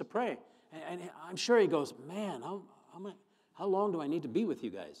 teach us to pray. And I'm sure he goes, man, how long do I need to be with you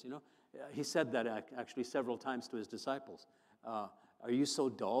guys? He said that actually several times to his disciples. Are you so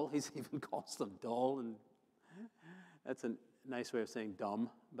dull? He even calls them dull, and that's a nice way of saying dumb,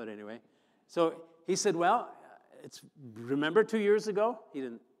 but anyway. So he said, well, remember 2 years ago?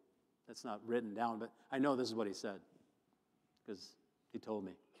 That's not written down, but I know this is what he said because he told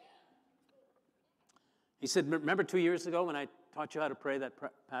me. He said, remember 2 years ago when I taught you how to pray that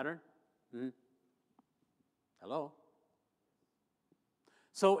pattern? Hello?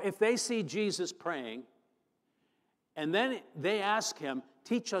 So if they see Jesus praying, and then they ask him,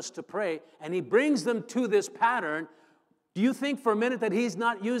 teach us to pray, and he brings them to this pattern, do you think for a minute that he's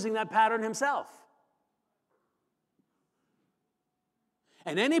not using that pattern himself?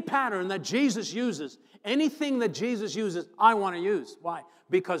 And any pattern that Jesus uses, anything that Jesus uses, I want to use. Why?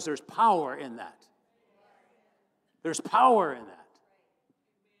 Because there's power in that. There's power in that.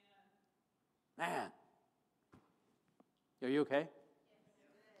 Man. Are you okay?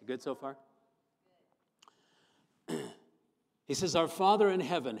 You good so far? He says, our Father in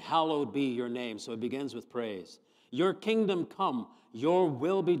heaven, hallowed be your name. So it begins with praise. Your kingdom come, your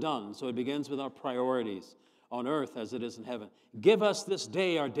will be done. So it begins with our priorities on earth as it is in heaven. Give us this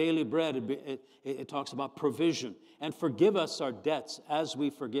day our daily bread. It talks about provision. And forgive us our debts as we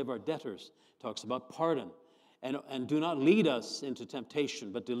forgive our debtors. It talks about pardon. And do not lead us into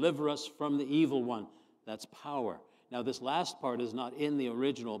temptation, but deliver us from the evil one. That's power. Now, this last part is not in the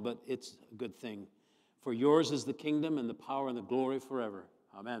original, but it's a good thing. For yours is the kingdom and the power and the glory forever.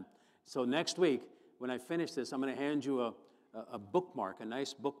 Amen. So next week, when I finish this, I'm going to hand you a bookmark, a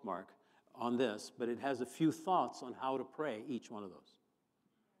nice bookmark on this, but it has a few thoughts on how to pray each one of those.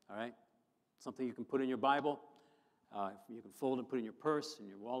 All right? Something you can put in your Bible. You can fold and put in your purse, in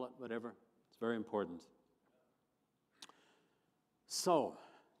your wallet, whatever. It's very important. So,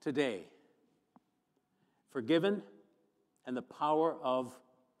 today, forgiven and the power of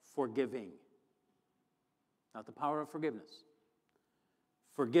forgiving. Not the power of forgiveness.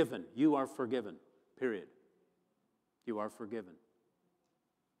 Forgiven. You are forgiven. Period. You are forgiven.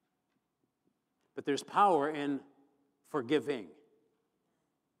 But there's power in forgiving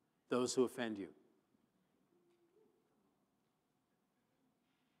those who offend you.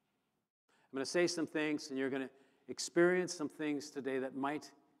 I'm going to say some things, and you're going to experience some things today that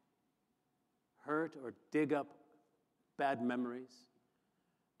might hurt or dig up bad memories.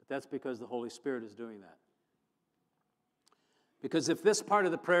 But that's because the Holy Spirit is doing that. Because if this part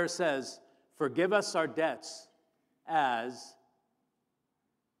of the prayer says, forgive us our debts as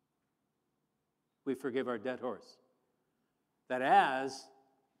we forgive our debtors, that as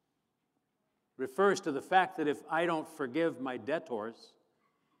refers to the fact that if I don't forgive my debtors,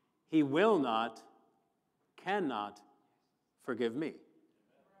 he will not, cannot forgive me.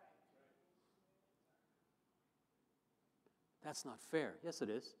 That's not fair. Yes, it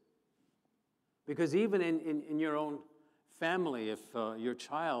is. Because even in your own family, if your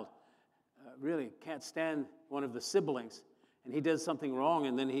child really can't stand one of the siblings and he does something wrong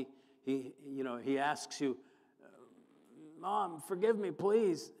and then he asks you, Mom, forgive me,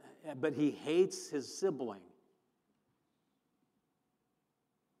 please, but he hates his sibling.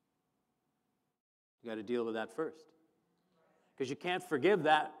 You got to deal with that first. Because you can't forgive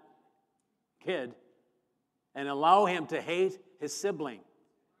that kid and allow him to hate his sibling.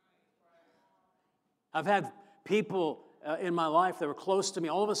 I've had people in my life that were close to me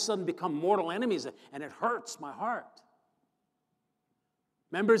all of a sudden become mortal enemies, and it hurts my heart.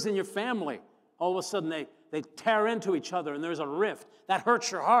 Members in your family, all of a sudden they tear into each other and there's a rift. That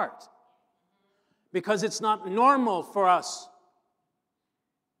hurts your heart. Because it's not normal for us.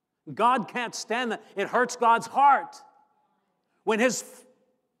 God can't stand that. It hurts God's heart. When his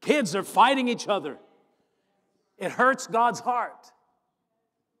kids are fighting each other, it hurts God's heart.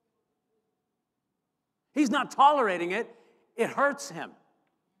 He's not tolerating it. It hurts him.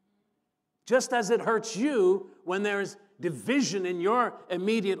 Just as it hurts you when there's division in your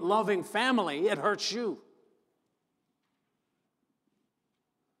immediate loving family, it hurts you.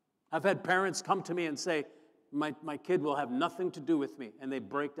 I've had parents come to me and say, my kid will have nothing to do with me, and they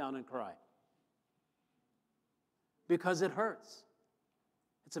break down and cry. Because it hurts.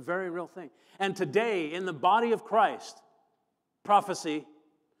 It's a very real thing. And today, in the body of Christ, prophecy,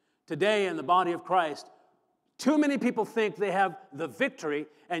 today in the body of Christ, too many people think they have the victory,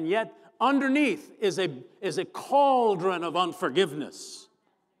 and yet underneath is a cauldron of unforgiveness.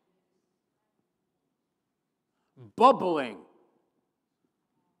 Bubbling.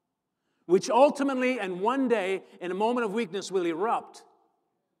 Which ultimately and one day, in a moment of weakness, will erupt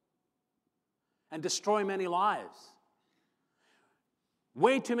and destroy many lives.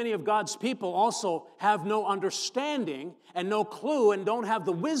 Way too many of God's people also have no understanding and no clue and don't have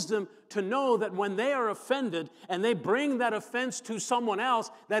the wisdom to know that when they are offended and they bring that offense to someone else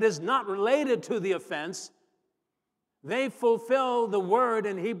that is not related to the offense, they fulfill the word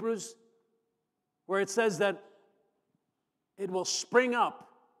in Hebrews where it says that it will spring up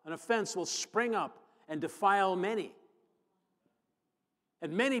an offense will spring up and defile many.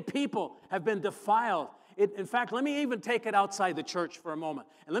 And many people have been defiled. In fact, let me even take it outside the church for a moment.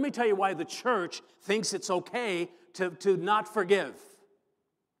 And let me tell you why the church thinks it's okay to not forgive.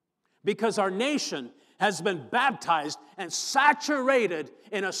 Because our nation has been baptized and saturated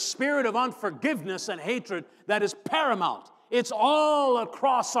in a spirit of unforgiveness and hatred that is paramount. It's all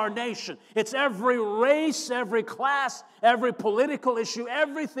across our nation. It's every race, every class, every political issue.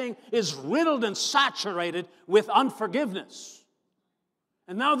 Everything is riddled and saturated with unforgiveness.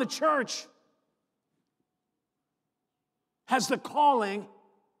 And now the church has the calling.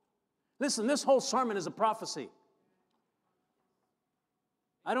 Listen, this whole sermon is a prophecy.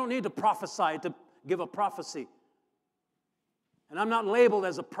 I don't need to prophesy to give a prophecy. And I'm not labeled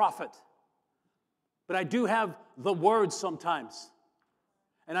as a prophet. But I do have the words sometimes.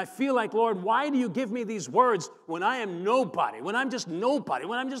 And I feel like, Lord, why do you give me these words when I am nobody, when I'm just nobody,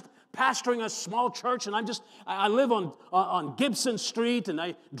 when I'm just pastoring a small church and I live on Gibson Street and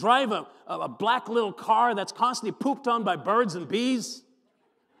I drive a black little car that's constantly pooped on by birds and bees?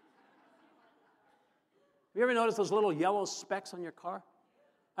 Have you ever noticed those little yellow specks on your car?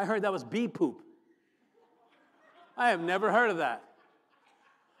 I heard that was bee poop. I have never heard of that.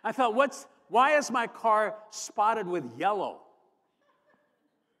 I thought, why is my car spotted with yellow?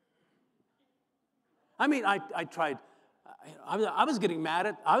 I mean, I tried, I was getting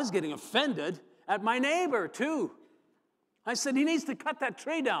I was getting offended at my neighbor too. I said, he needs to cut that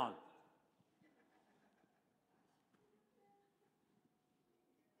tree down.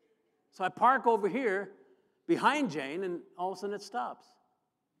 So I park over here behind Jane and all of a sudden it stops.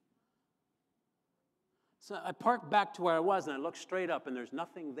 So I park back to where I was and I look straight up and there's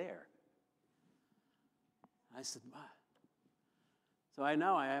nothing there. I said, wow. So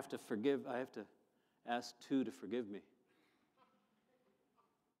I have to forgive, I have to ask two to forgive me.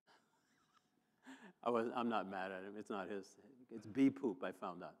 I'm not mad at him. It's not his. It's bee poop, I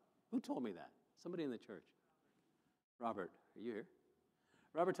found out. Who told me that? Somebody in the church. Robert, are you here?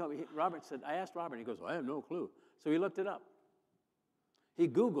 Robert told me, Robert said, I asked Robert, and he goes, well, I have no clue. So he looked it up. He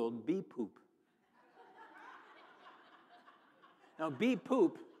Googled bee poop. Now, bee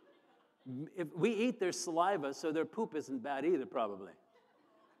poop, if we eat their saliva, so their poop isn't bad either, probably.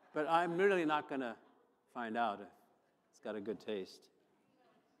 But I'm really not going to find out if it's got a good taste.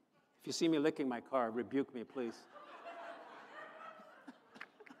 If you see me licking my car, rebuke me, please.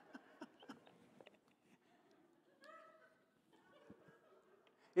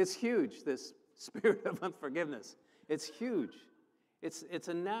 It's huge, this spirit of unforgiveness. It's huge. It's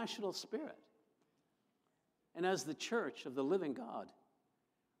a national spirit. And as the church of the living God,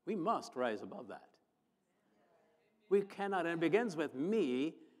 we must rise above that. We cannot, and it begins with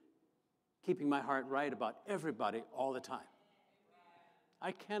me keeping my heart right about everybody all the time.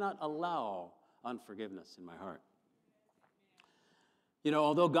 I cannot allow unforgiveness in my heart. You know,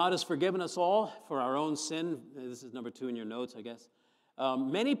 although God has forgiven us all for our own sin, this is number 2 in your notes, I guess,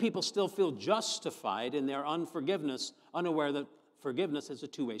 many people still feel justified in their unforgiveness, unaware that forgiveness is a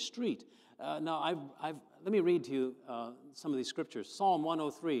two-way street. Now, let me read to you some of these scriptures. Psalm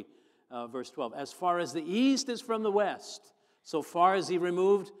 103, verse 12. As far as the east is from the west, so far as he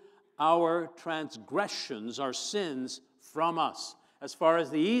removed our transgressions, our sins from us. As far as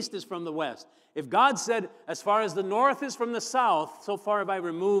the east is from the west. If God said, as far as the north is from the south, so far have I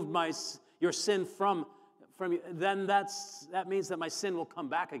removed your sin from you, then that means that my sin will come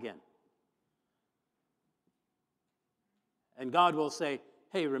back again. And God will say,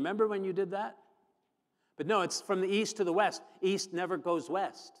 hey, remember when you did that? But no, it's from the east to the west. East never goes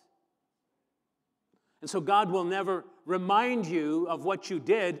west. And so God will never remind you of what you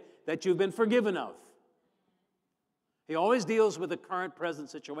did that you've been forgiven of. He always deals with the current, present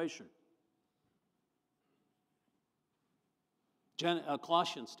situation.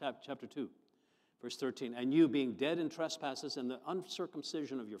 Colossians chapter 2, verse 13. And you, being dead in trespasses and the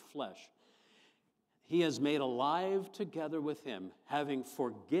uncircumcision of your flesh, he has made alive together with him, having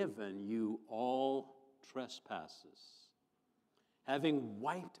forgiven you all trespasses, having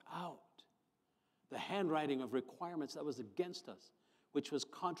wiped out the handwriting of requirements that was against us, which was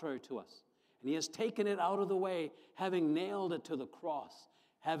contrary to us. And he has taken it out of the way, having nailed it to the cross.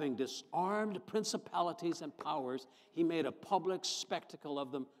 Having disarmed principalities and powers, he made a public spectacle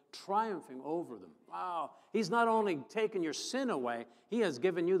of them, triumphing over them. Wow. He's not only taken your sin away, he has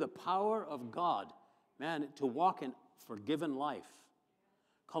given you the power of God, man, to walk in forgiven life.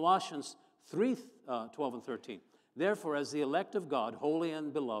 Colossians 3, 12 and 13. Therefore, as the elect of God, holy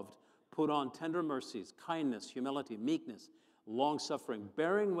and beloved, put on tender mercies, kindness, humility, meekness, long-suffering,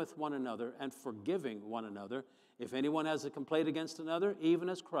 bearing with one another and forgiving one another. If anyone has a complaint against another, even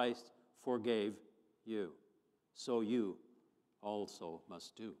as Christ forgave you, so you also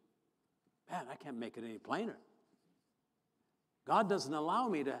must do. Man, I can't make it any plainer. God doesn't allow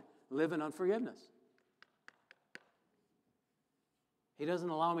me to live in unforgiveness. He doesn't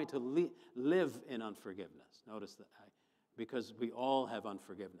allow me to live in unforgiveness. Notice that, because we all have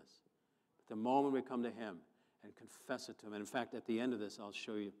unforgiveness. But the moment we come to Him and confess it to Him, and in fact, at the end of this, I'll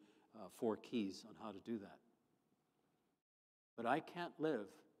show you 4 keys on how to do that. But I can't live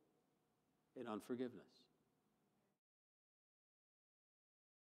in unforgiveness.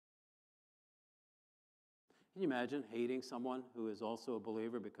 Can you imagine hating someone who is also a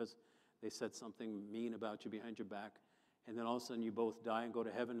believer because they said something mean about you behind your back, and then all of a sudden you both die and go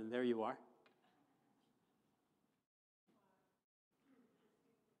to heaven, and there you are?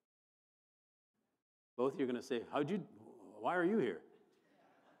 Both of you are going to say, why are you here?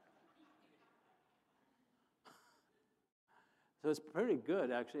 So it's pretty good,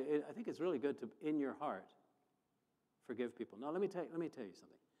 actually. I think it's really good to, in your heart, forgive people. Now, let me tell you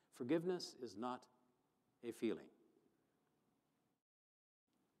something. Forgiveness is not a feeling.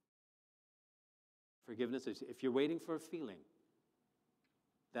 Forgiveness is, if you're waiting for a feeling,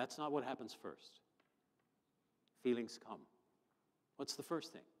 that's not what happens first. Feelings come. What's the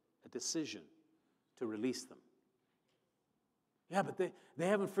first thing? A decision to release them. Yeah, but they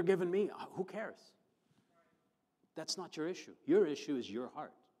haven't forgiven me. Who cares? That's not your issue. Your issue is your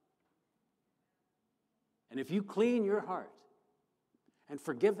heart. And if you clean your heart and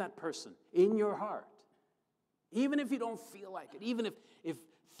forgive that person in your heart, even if you don't feel like it, even if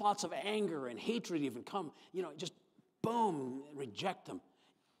thoughts of anger and hatred even come, just boom, reject them.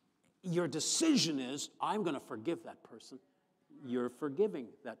 Your decision is, I'm going to forgive that person. You're forgiving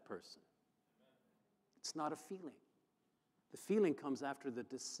that person. It's not a feeling. The feeling comes after the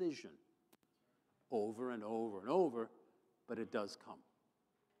decision. Over and over and over, but it does come.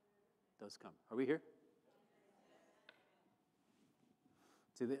 It does come. Are we here?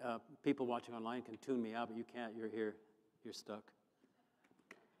 See, the people watching online can tune me out, but you can't. You're here. You're stuck.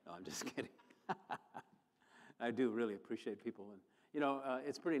 No, I'm just kidding. I do really appreciate people. And,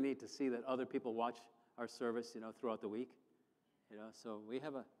 it's pretty neat to see that other people watch our service, throughout the week. So we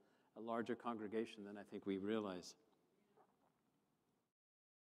have a larger congregation than I think we realize.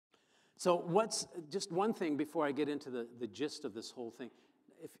 So what's just one thing before I get into the gist of this whole thing.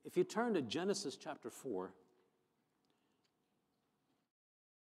 If you turn to Genesis chapter 4,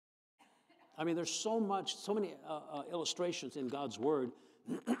 I mean, there's so many illustrations in God's Word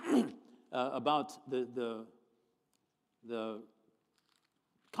about the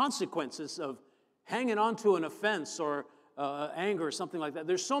consequences of hanging on to an offense or anger or something like that.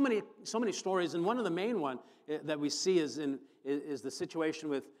 There's so many stories, and one of the main one that we see is the situation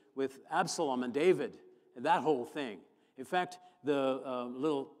with Absalom and David, and that whole thing. In fact, the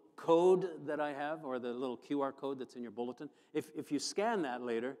little code that I have, or the little QR code that's in your bulletin, if you scan that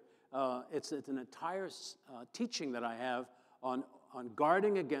later, it's an entire teaching that I have on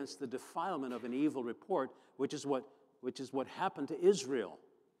guarding against the defilement of an evil report, which is what happened to Israel.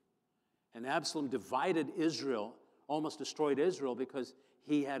 And Absalom divided Israel, almost destroyed Israel, because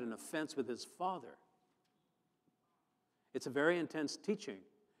he had an offense with his father. It's a very intense teaching.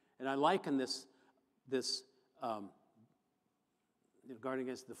 And I liken this guarding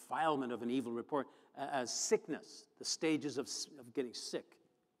against the defilement of an evil report as sickness, the stages of getting sick.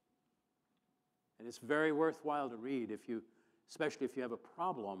 And it's very worthwhile to read, especially if you have a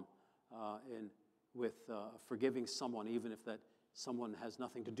problem with forgiving someone, even if that someone has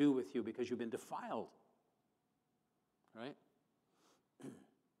nothing to do with you because you've been defiled. Right?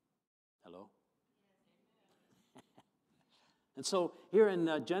 Hello? And so here in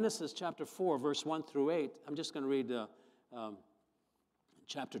Genesis chapter 4, verse 1 through 8, I'm just going to read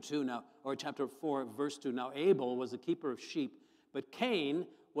chapter 2 now, or chapter 4, verse 2. Now Abel was a keeper of sheep, but Cain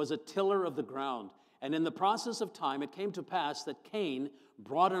was a tiller of the ground. And in the process of time, it came to pass that Cain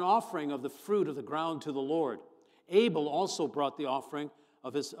brought an offering of the fruit of the ground to the Lord. Abel also brought the offering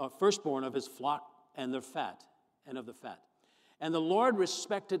of his firstborn of his flock and of the fat. And the Lord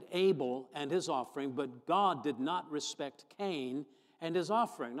respected Abel and his offering, but God did not respect Cain and his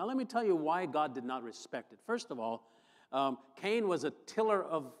offering. Now let me tell you why God did not respect it. First of all, Cain was a tiller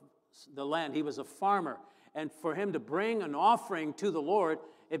of the land. He was a farmer. And for him to bring an offering to the Lord,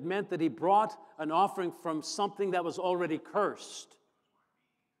 it meant that he brought an offering from something that was already cursed.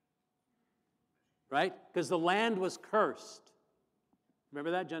 Right? Because the land was cursed.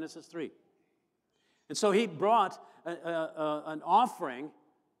 Remember that? Genesis 3. And so he brought an offering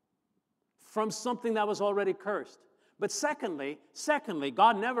from something that was already cursed. But secondly,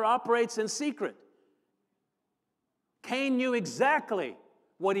 God never operates in secret. Cain knew exactly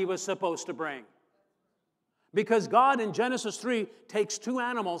what he was supposed to bring. Because God in Genesis 3 takes two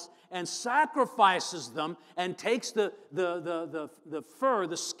animals and sacrifices them and takes the fur,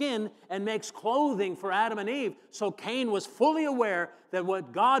 the skin, and makes clothing for Adam and Eve. So Cain was fully aware that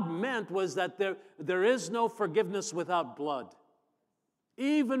what God meant was that there is no forgiveness without blood.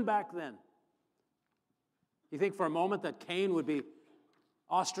 Even back then. You think for a moment that Cain would be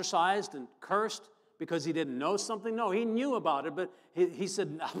ostracized and cursed because he didn't know something? No, he knew about it, but he said,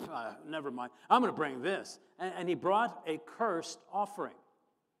 no, never mind, I'm going to bring this. And he brought a cursed offering.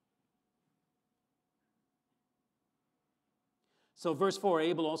 So verse 4,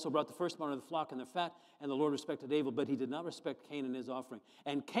 Abel also brought the firstborn of the flock and their fat, and the Lord respected Abel, but he did not respect Cain and his offering.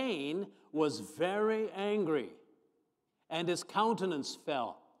 And Cain was very angry, and his countenance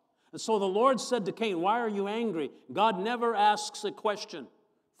fell. And so the Lord said to Cain, why are you angry? God never asks a question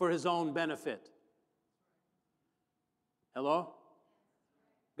for his own benefit. Hello?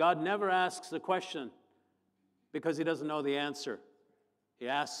 God never asks a question because he doesn't know the answer. He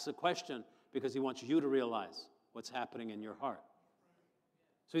asks a question because he wants you to realize what's happening in your heart.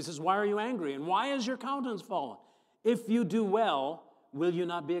 So he says, why are you angry? And why is your countenance fallen? If you do well, will you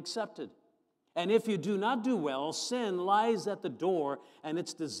not be accepted? And if you do not do well, sin lies at the door, and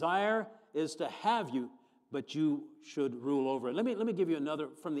its desire is to have you, but you should rule over it. Let me give you another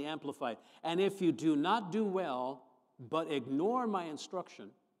from the Amplified. And if you do not do well, but ignore my instruction,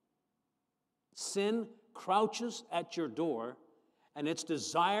 sin crouches at your door, and its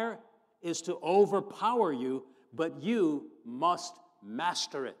desire is to overpower you, but you must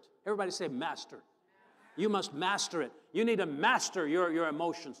master it. Everybody say master. You must master it. You need to master your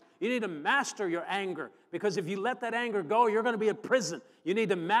emotions. You need to master your anger, because if you let that anger go, you're going to be in prison. You need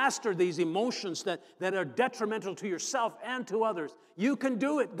to master these emotions that are detrimental to yourself and to others. You can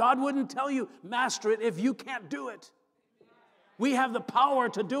do it. God wouldn't tell you master it if you can't do it. We have the power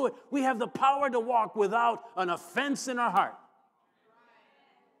to do it. We have the power to walk without an offense in our heart.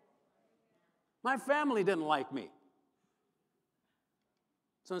 My family didn't like me.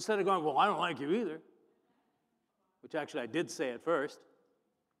 So instead of going, well, I don't like you either, which actually I did say at first,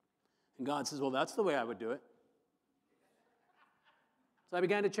 and God says, well, that's the way I would do it. So I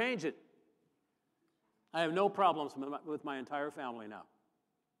began to change it. I have no problems with my entire family now.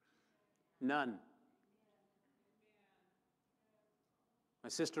 None. My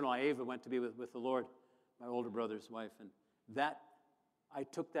sister-in-law, Ava, went to be with the Lord, my older brother's wife, and I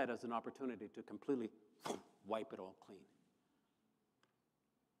took that as an opportunity to completely wipe it all clean.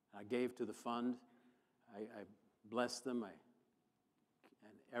 I gave to the fund. I blessed them,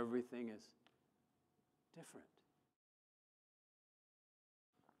 and everything is different.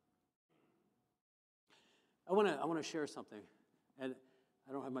 I want to share something, and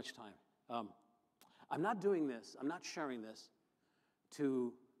I don't have much time. I'm not doing this. I'm not sharing this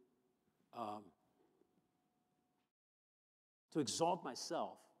to exalt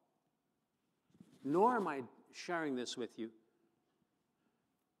myself, nor am I sharing this with you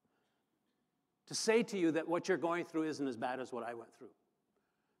to say to you that what you're going through isn't as bad as what I went through.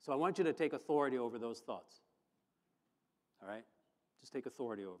 So I want you to take authority over those thoughts. All right? Just take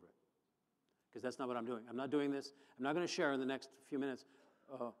authority over it. Because that's not what I'm doing. I'm not doing this. I'm not going to share in the next few minutes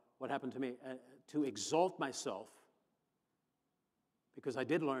what happened to me to exalt myself, because I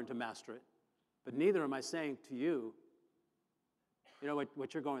did learn to master it. But neither am I saying to you, you know,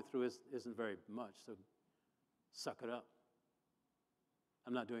 what you're going through isn't very much, so suck it up.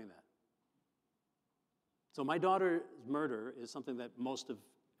 I'm not doing that. So my daughter's murder is something that most of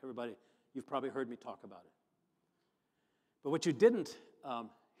everybody, you've probably heard me talk about it. But what you didn't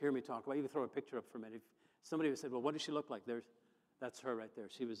hear me talk about, you can throw a picture up for a minute. Somebody said, well, what does she look like? That's her right there.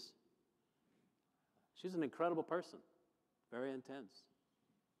 She's an incredible person, very intense.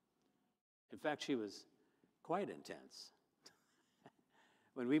 In fact, she was quite intense.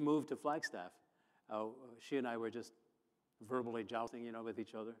 When we moved to Flagstaff, she and I were just verbally jousting, with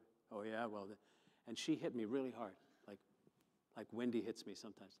each other. Oh, yeah, well, and she hit me really hard, like Wendy hits me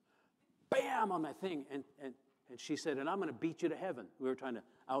sometimes. Bam, on my thing, and she said, and I'm going to beat you to heaven. We were trying to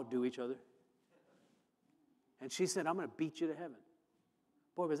outdo each other. And she said, I'm going to beat you to heaven.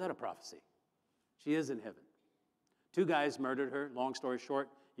 Boy, was that a prophecy. She is in heaven. 2 guys murdered her. Long story short,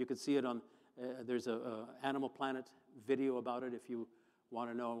 you can see it on, there's a Animal Planet video about it. If you want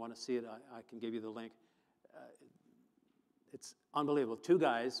to know and want to see it, I can give you the link. It's unbelievable. 2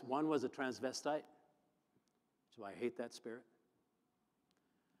 guys. One was a transvestite, so I hate that spirit.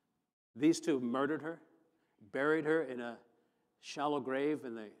 These 2 murdered her, buried her in a shallow grave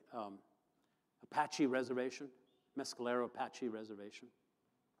in the Apache reservation, Mescalero Apache reservation.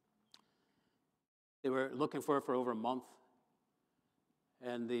 They were looking for her for over a month.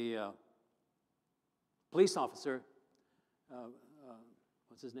 And the police officer,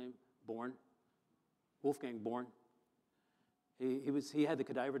 what's his name? Wolfgang Born. He had the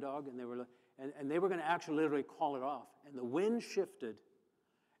cadaver dog, and they were going to actually literally call it off. And the wind shifted,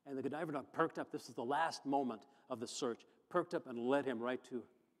 and the cadaver dog perked up. This is the last moment of the search. Perked up and led him right to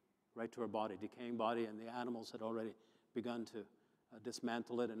her body, decaying body, and the animals had already begun to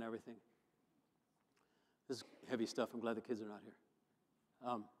dismantle it and everything. This is heavy stuff. I'm glad the kids are not here.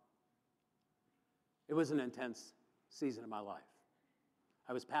 It was an intense season of my life.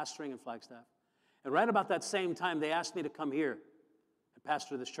 I was pastoring in Flagstaff. And right about that same time, they asked me to come here and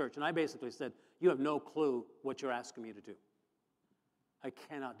pastor this church. And I basically said, you have no clue what you're asking me to do. I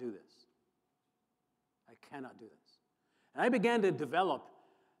cannot do this. I cannot do this. And I began to develop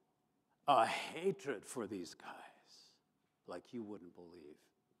a hatred for these guys like you wouldn't believe.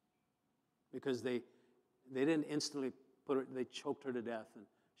 Because they didn't instantly put her, they choked her to death, and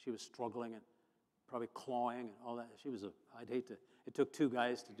she was struggling and probably clawing and all that. I'd hate to, it took two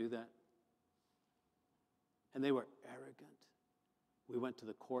guys to do that. And they were arrogant. We went to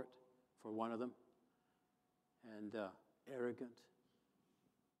the court for one of them, and arrogant.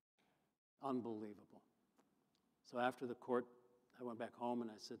 Unbelievable. So after the court, I went back home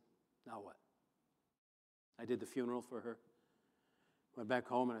and I said, now what? I did the funeral for her. Went back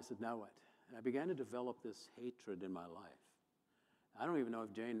home and I said, now what? And I began to develop this hatred in my life. I don't even know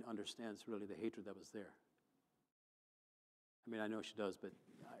if Jane understands really the hatred that was there. I mean, I know she does, but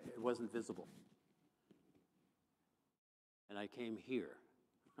it wasn't visible. And I came here.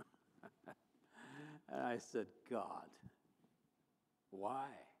 And I said, God, why?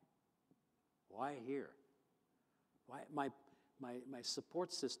 Why here? Why my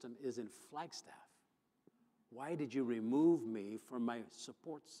support system is in Flagstaff. Why did you remove me from my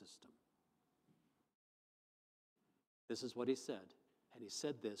support system? This is what he said. And he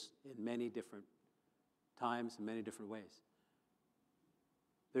said this in many different times, in many different ways.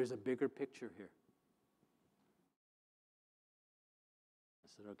 There's a bigger picture here. I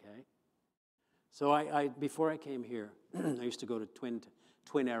said, okay. So I before I came here, I used to go to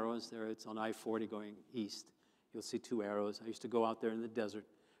Twin Arrows there. It's on I-40 going east. You'll see two arrows. I used to go out there in the desert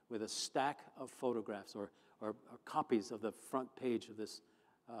with a stack of photographs or copies of the front page of this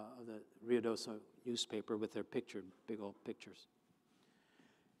of the Ruidoso newspaper with their picture, big old pictures.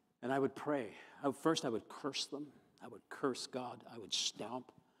 And I would pray. First, I would curse them. I would curse God. I would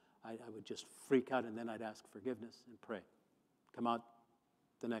stomp. I would just freak out, and then I'd ask forgiveness and pray. Come out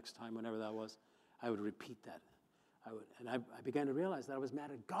the next time, whenever that was, I would repeat that. I began to realize that I was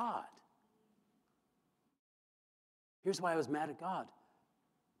mad at God. Here's why I was mad at God.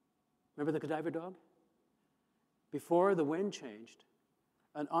 Remember the cadaver dog? Before the wind changed,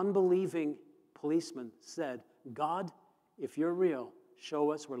 an unbelieving policeman said, God, if you're real,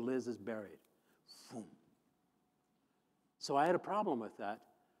 show us where Liz is buried. Boom. So I had a problem with that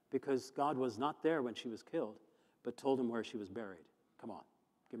because God was not there when she was killed, but told him where she was buried. Come on,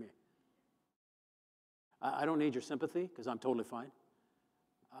 give me. I don't need your sympathy because I'm totally fine.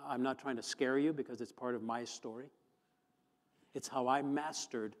 I'm not trying to scare you because it's part of my story. It's how I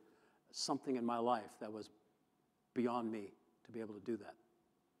mastered something in my life that was beyond me to be able to do that.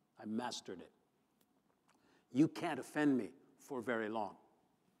 I mastered it. You can't offend me for very long.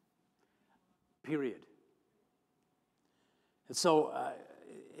 Period. And so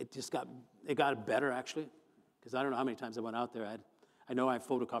it got better, actually, because I don't know how many times I went out there. I know I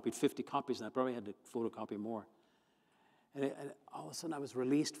photocopied 50 copies, and I probably had to photocopy more. And all of a sudden, I was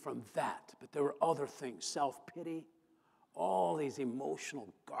released from that. But there were other things, self-pity, all these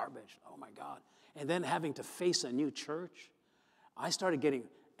emotional garbage. Oh, my God. And then having to face a new church, I started getting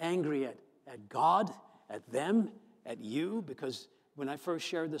angry at God, at them, at you, because when I first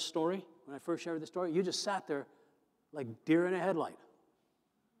shared this story, you just sat there like deer in a headlight.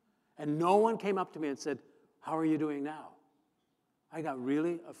 And no one came up to me and said, how are you doing now? I got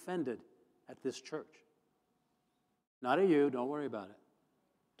really offended at this church. Not at you, don't worry about it.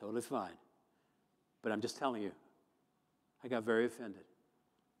 Totally fine. But I'm just telling you, I got very offended.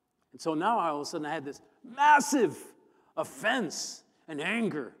 And so now all of a sudden I had this massive offense and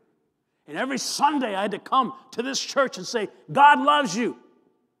anger. And every Sunday I had to come to this church and say, God loves you,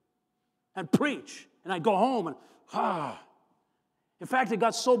 and preach. And I'd go home and, In fact, it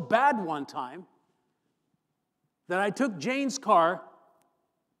got so bad one time that I took Jane's car,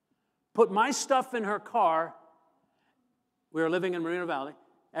 put my stuff in her car. We were living in Moreno Valley.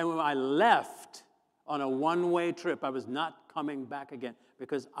 And when I left on a one-way trip, I was not coming back again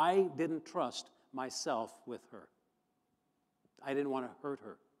because I didn't trust myself with her. I didn't want to hurt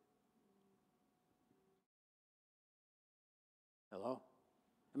her. Hello?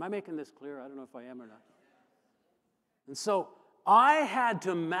 Am I making this clear? I don't know if I am or not. And so I had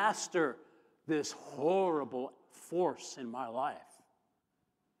to master this horrible force in my life.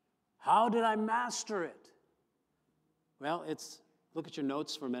 How did I master it? Well, look at your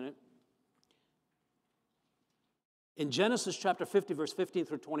notes for a minute. In Genesis chapter 50, verse 15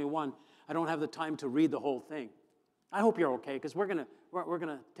 through 21, I don't have the time to read the whole thing. I hope you're okay, because we're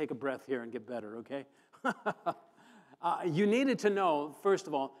gonna take a breath here and get better, okay? You needed to know, first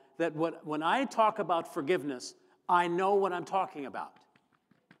of all, that when I talk about forgiveness, I know what I'm talking about.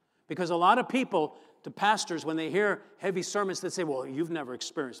 Because a lot of people, to pastors, when they hear heavy sermons, they say, well, you've never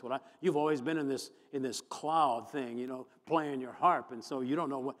experienced you've always been in this cloud thing, playing your harp, and so you don't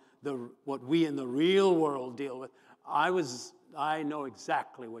know what we in the real world deal with. I know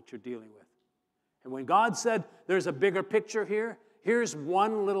exactly what you're dealing with. And when God said there's a bigger picture here, here's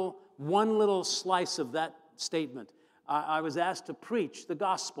one little slice of that statement. I was asked to preach the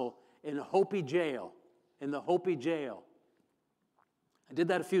gospel in the Hopi jail. I did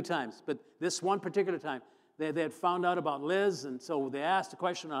that a few times, but this one particular time, they had found out about Liz, and so they asked a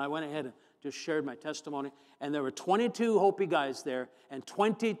question, and I went ahead and just shared my testimony. And there were 22 Hopi guys there, and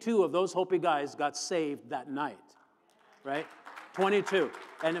 22 of those Hopi guys got saved that night, right? 22.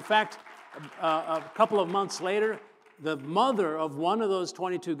 And in fact, a couple of months later, the mother of one of those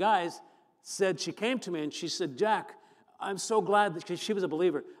 22 guys said, she came to me and she said, Jack, I'm so glad that she was a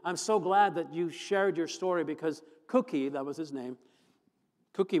believer. I'm so glad that you shared your story because Cookie, that was his name,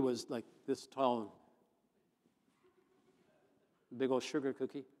 Cookie was like this tall, big old sugar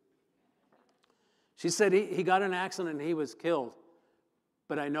cookie. She said he got in an accident and he was killed,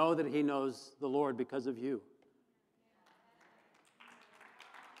 but I know that he knows the Lord because of you.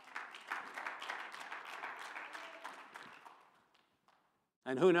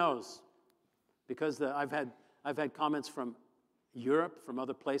 And who knows? Because I've had comments from Europe, from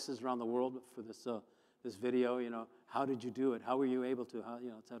other places around the world for this video. How did you do it? How were you able to? How,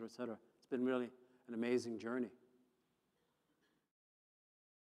 et cetera, et cetera. It's been really an amazing journey.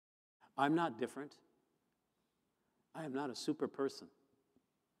 I'm not different. I am not a super person.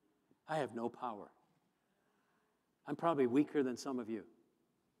 I have no power. I'm probably weaker than some of you.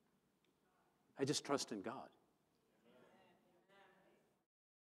 I just trust in God.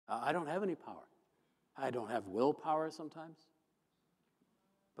 I don't have any power. I don't have willpower sometimes.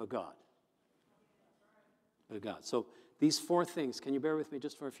 But God. But God. So these four things, can you bear with me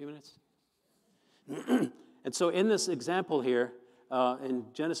just for a few minutes? And so in this example here, in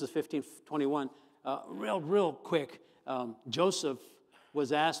Genesis 15:21, real quick, Joseph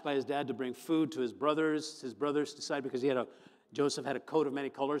was asked by his dad to bring food to his brothers. His brothers decided, because Joseph had a coat of many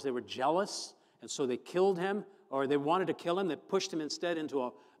colors, they were jealous, and so they killed him, or they wanted to kill him. They pushed him instead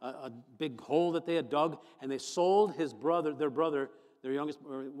into a big hole that they had dug, and they sold their youngest,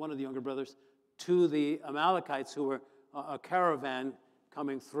 or one of the younger brothers, to the Amalekites, who were a caravan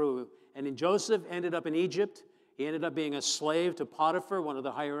coming through. And then Joseph ended up in Egypt. He ended up being a slave to Potiphar, one of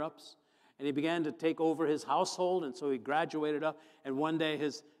the higher-ups. And he began to take over his household, and so he graduated up. And one day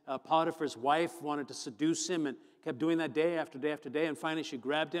his Potiphar's wife wanted to seduce him and kept doing that day after day after day. And finally she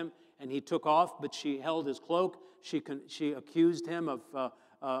grabbed him, and he took off, but she held his cloak. She accused him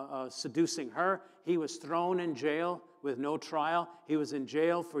of seducing her. He was thrown in jail with no trial. He was in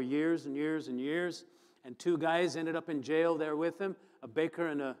jail for years and years and years. And two guys ended up in jail there with him, a baker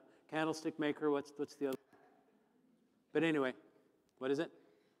and a candlestick maker. What's the other? But anyway, what is it?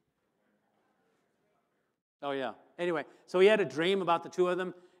 Oh, yeah. Anyway, so he had a dream about the two of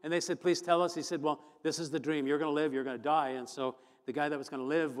them, and they said, please tell us. He said, well, this is the dream. You're going to live, you're going to die. And so the guy that was going to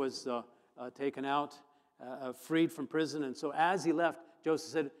live was taken out, freed from prison. And so as he left,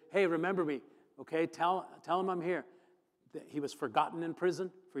 Joseph said, hey, remember me, okay? Tell him I'm here. He was forgotten in prison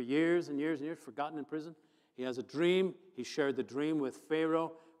for years and years and years, forgotten in prison. He has a dream. He shared the dream with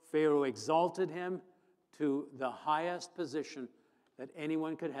Pharaoh. Pharaoh exalted him to the highest position that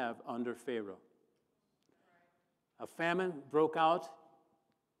anyone could have under Pharaoh. A famine broke out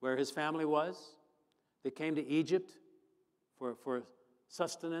where his family was. They came to Egypt for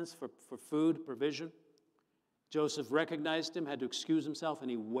sustenance, for food, provision. Joseph recognized him, had to excuse himself,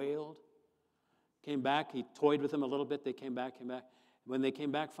 and he wailed. Came back, he toyed with them a little bit. They came back. When they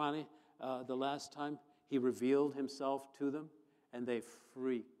came back finally, the last time, he revealed himself to them, and they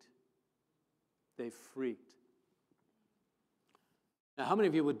freaked. They freaked. Now, how many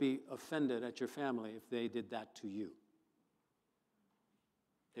of you would be offended at your family if they did that to you?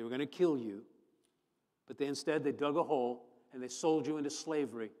 They were going to kill you, but instead they dug a hole and they sold you into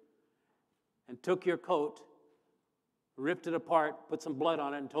slavery and took your coat, ripped it apart, put some blood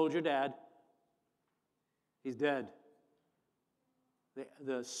on it, and told your dad, he's dead.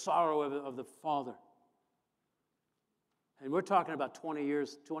 the sorrow of the father. And we're talking about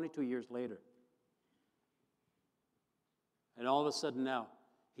 22 years later. And all of a sudden now,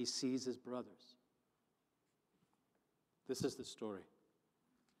 he sees his brothers. This is the story.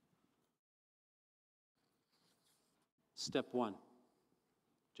 Step 1.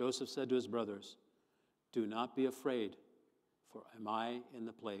 Joseph said to his brothers, "Do not be afraid, for am I in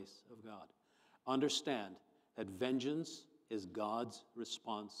the place of God?" Understand that vengeance is God's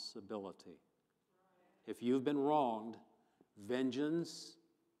responsibility. If you've been wronged, vengeance,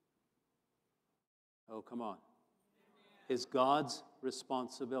 oh, come on, is God's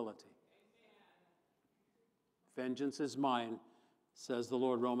responsibility. Vengeance is mine, says the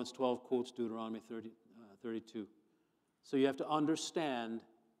Lord. Romans 12 quotes Deuteronomy 32. So you have to understand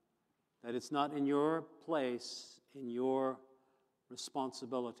that it's not in your place, in your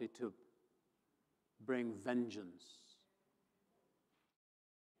responsibility to bring vengeance.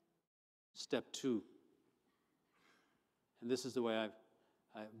 Step 2. And this is the way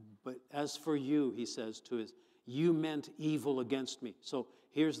but as for you, he says to his, you meant evil against me. So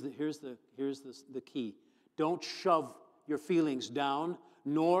here's the key. Don't shove your feelings down,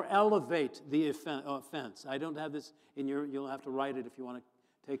 nor elevate the offense. I don't have this in you'll have to write it if you want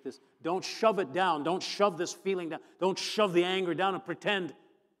to take this. Don't shove it down. Don't shove this feeling down. Don't shove the anger down and pretend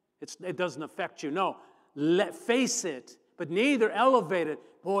it doesn't affect you. No, face it, but neither elevate it.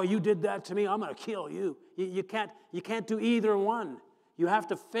 Boy, you did that to me, I'm going to kill you. You can't do either one. You have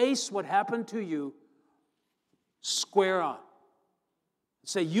to face what happened to you square on.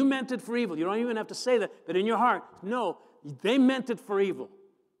 Say, you meant it for evil. You don't even have to say that, but in your heart, no, they meant it for evil.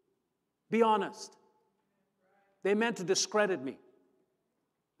 Be honest. They meant to discredit me.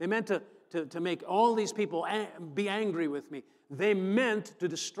 They meant to make all these people be angry with me. They meant to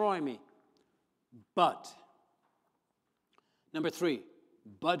destroy me. But, number 3,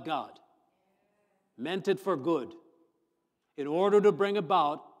 but God meant it for good in order to bring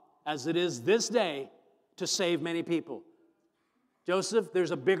about, as it is this day, to save many people. Joseph,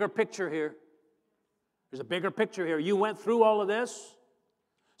 there's a bigger picture here. There's a bigger picture here. You went through all of this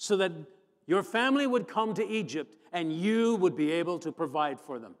so that your family would come to Egypt and you would be able to provide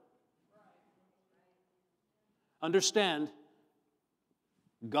for them. Understand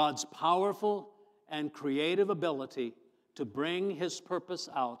God's powerful and creative ability to bring his purpose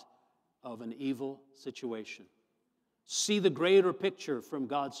out of an evil situation. See the greater picture from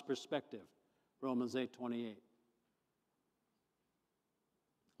God's perspective. Romans 8:28.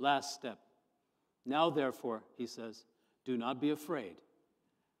 Last step. Now, therefore, he says, do not be afraid.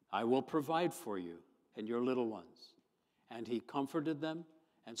 I will provide for you and your little ones. And he comforted them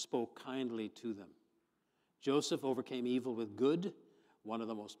and spoke kindly to them. Joseph overcame evil with good, one of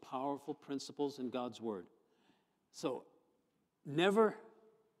the most powerful principles in God's word. So, never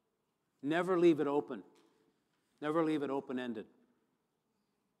leave it open. Never leave it open-ended.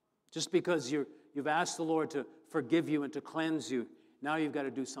 Just because you've asked the Lord to forgive you and to cleanse you, now you've got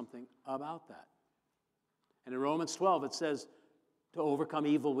to do something about that. And in Romans 12, it says to overcome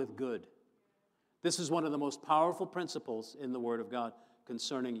evil with good. This is one of the most powerful principles in the Word of God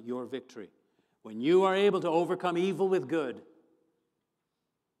concerning your victory. When you are able to overcome evil with good,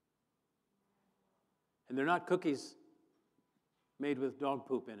 and they're not cookies made with dog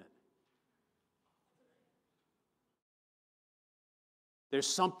poop in it. There's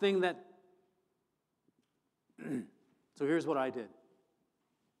something that... So here's what I did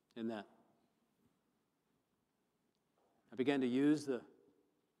in that. I began to use the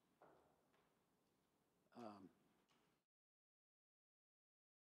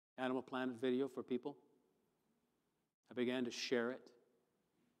Animal Planet video for people. I began to share it.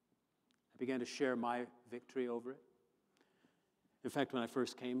 I began to share my victory over it. In fact, when I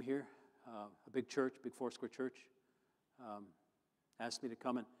first came here, a big church, big Foursquare church, asked me to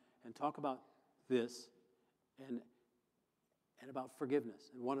come and talk about this and about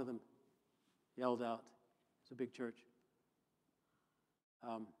forgiveness. And one of them yelled out, it's a big church,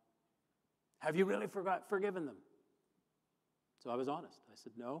 have you really forgiven them? So I was honest. I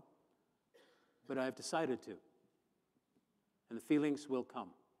said, no, but I have decided to. And the feelings will come.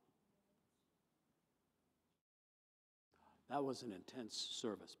 That was an intense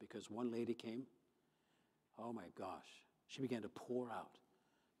service because one lady came, oh my gosh, she began to pour out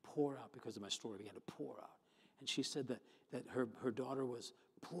because of my story, began to pour out. And she said that her daughter was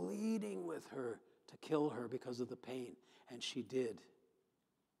pleading with her to kill her because of the pain, and she did.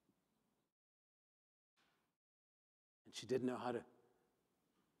 And she didn't know how to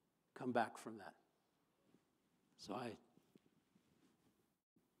come back from that.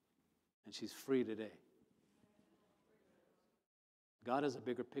 And she's free today. God has a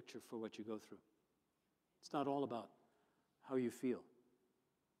bigger picture for what you go through. It's not all about how you feel.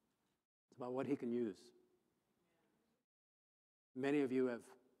 It's about what he can use. Many of you have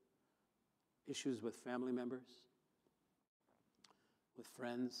issues with family members, with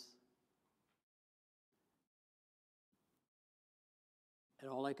friends. And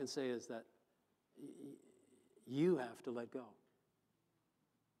all I can say is that you have to let go.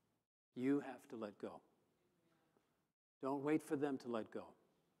 You have to let go. Don't wait for them to let go.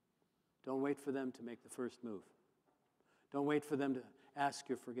 Don't wait for them to make the first move. Don't wait for them to ask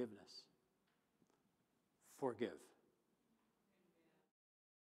your forgiveness. Forgive.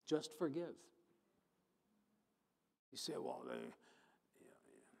 Just forgive. You say, well,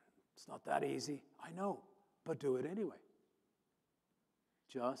 it's not that easy. I know, but do it anyway.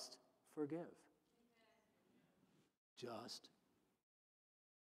 Just forgive. Just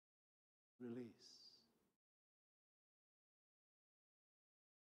release.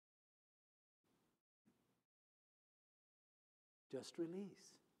 Just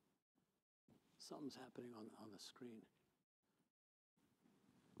release. Something's happening on the screen.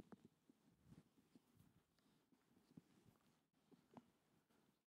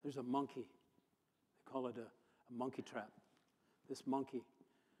 There's a monkey. They call it a monkey trap. This monkey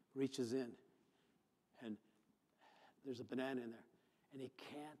reaches in, and there's a banana in there, and he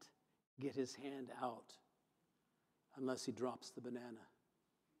can't get his hand out unless he drops the banana.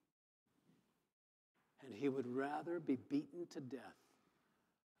 And he would rather be beaten to death,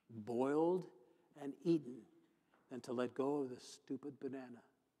 boiled and eaten, than to let go of the stupid banana.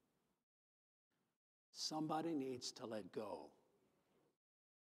 Somebody needs to let go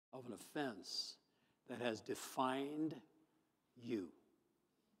of an offense that has defined you.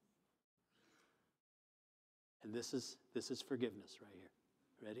 And this is forgiveness right here.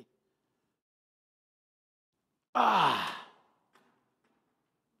 Ready?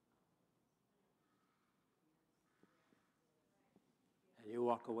 And you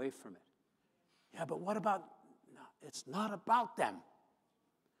walk away from it. Yeah, but what about, no, it's not about them.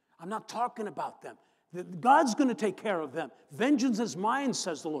 I'm not talking about them. God's going to take care of them. Vengeance is mine,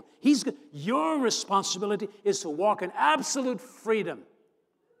 says the Lord. Your responsibility is to walk in absolute freedom.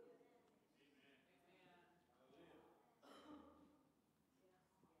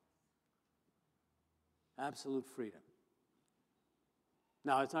 Absolute freedom.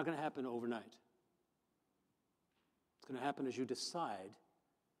 Now, it's not going to happen overnight. It's going to happen as you decide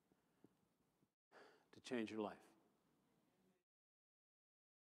to change your life.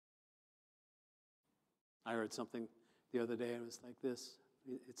 I heard something the other day, and it was like this.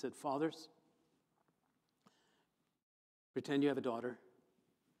 It said, fathers, pretend you have a daughter,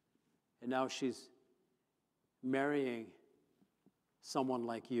 and now she's marrying someone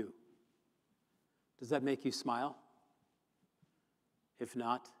like you. Does that make you smile? If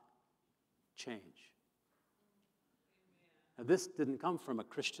not, change. Now, this didn't come from a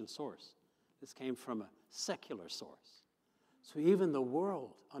Christian source. This came from a secular source. So even the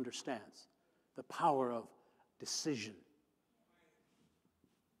world understands the power of decision.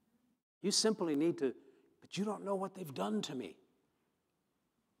 You simply need to, but you don't know what they've done to me.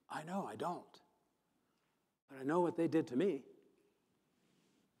 I know, I don't. But I know what they did to me.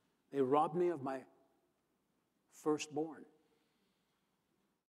 They robbed me of my firstborn.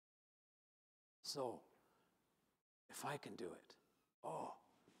 So, if I can do it, oh,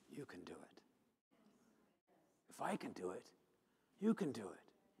 you can do it. If I can do it, you can do it.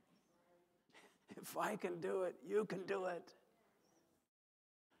 If I can do it, you can do it.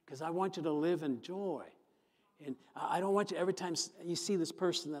 Because I want you to live in joy. And I don't want you, every time you see this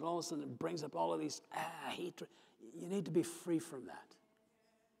person that all of a sudden brings up all of these hatred, you need to be free from that.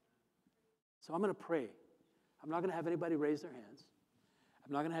 So I'm going to pray. I'm not going to have anybody raise their hands.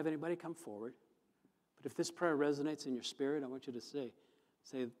 I'm not going to have anybody come forward. But if this prayer resonates in your spirit, I want you to say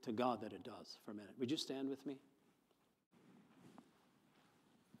to God that it does for a minute. Would you stand with me?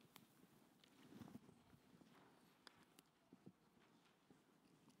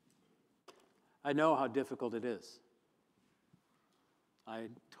 I know how difficult it is. I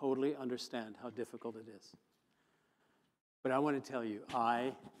totally understand how difficult it is. But I want to tell you,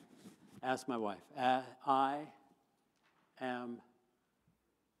 I asked my wife, I am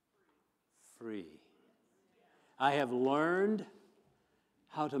free. I have learned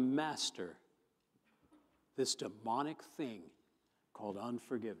how to master this demonic thing called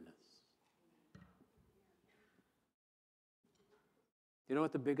unforgiveness. You know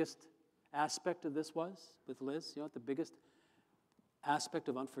what the biggest aspect of this was with Liz? You know what the biggest aspect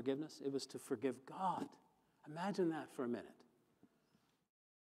of unforgiveness? It was to forgive God. Imagine that for a minute.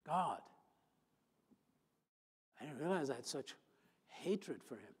 God. I didn't realize I had such hatred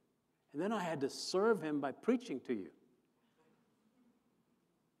for him. And then I had to serve him by preaching to you.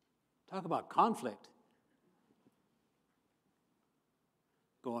 Talk about conflict.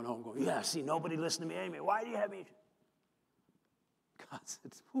 Going home, going, yeah, see, nobody listened to me anyway. Why do you have me? God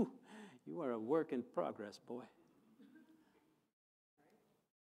said, you are a work in progress, boy.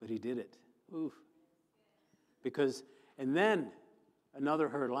 But he did it. Ooh. Because, and then another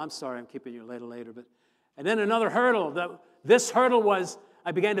hurdle. I'm sorry, I'm keeping you later, but, and then another hurdle. This hurdle was,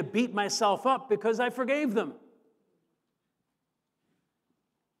 I began to beat myself up because I forgave them.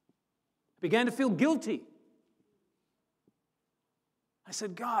 I began to feel guilty. I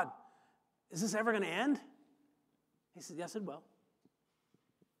said, God, is this ever going to end? He said, yes, it will.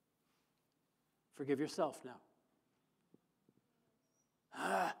 Forgive yourself now.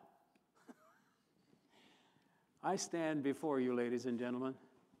 I stand before you, ladies and gentlemen,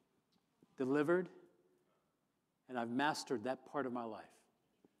 delivered, and I've mastered that part of my life.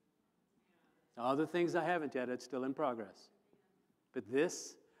 Now, other things I haven't yet, it's still in progress. But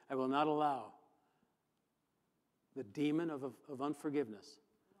this, I will not allow the demon of unforgiveness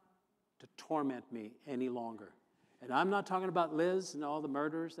to torment me any longer. And I'm not talking about Liz and all the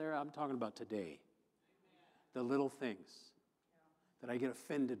murderers there. I'm talking about today. The little things that I get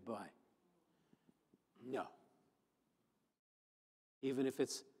offended by. No. Even if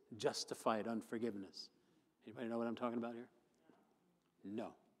it's justified unforgiveness. Anybody know what I'm talking about here? No.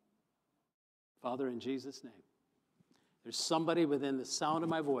 Father, in Jesus' name, there's somebody within the sound of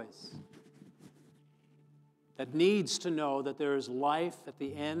my voice that needs to know that there is life at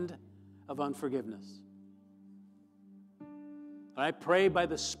the end of unforgiveness. And I pray by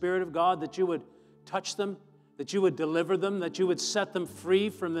the Spirit of God that you would touch them, that you would deliver them, that you would set them free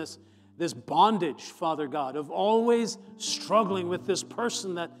from this bondage, Father God, of always struggling with this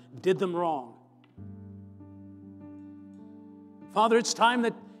person that did them wrong. Father, it's time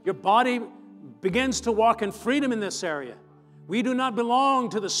that your body begins to walk in freedom in this area. We do not belong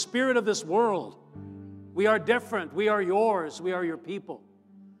to the spirit of this world. We are different. We are yours. We are your people.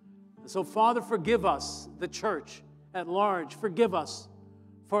 And so, Father, forgive us, the church at large. Forgive us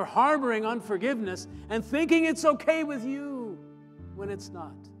for harboring unforgiveness and thinking it's okay with you when it's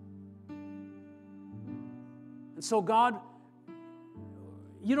not. And so, God,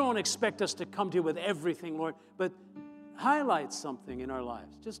 you don't expect us to come to you with everything, Lord, but highlight something in our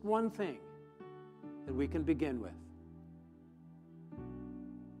lives, just one thing that we can begin with.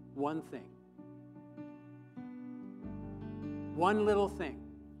 One thing. One little thing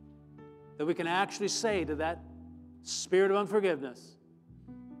that we can actually say to that spirit of unforgiveness,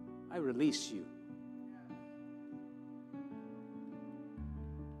 I release you.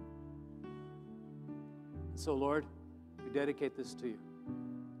 So, Lord, we dedicate this to you.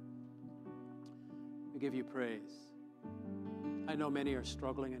 We give you praise. I know many are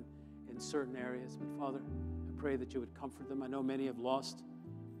struggling in certain areas, but Father, I pray that you would comfort them. I know many have lost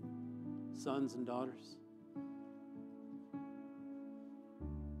sons and daughters.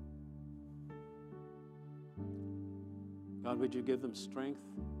 God, would you give them strength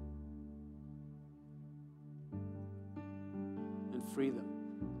and free them?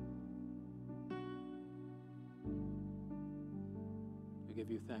 We give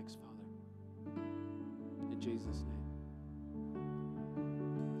you thanks, Father. In Jesus' name.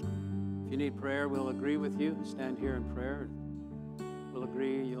 If you need prayer, we'll agree with you. Stand here in prayer. We'll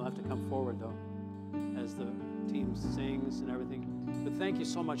agree. You'll have to come forward, though, as the team sings and everything. But thank you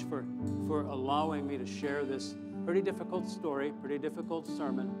so much for allowing me to share this pretty difficult story, pretty difficult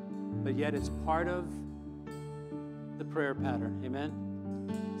sermon, but yet it's part of the prayer pattern. Amen?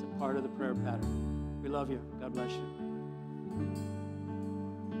 It's a part of the prayer pattern. We love you. God bless you.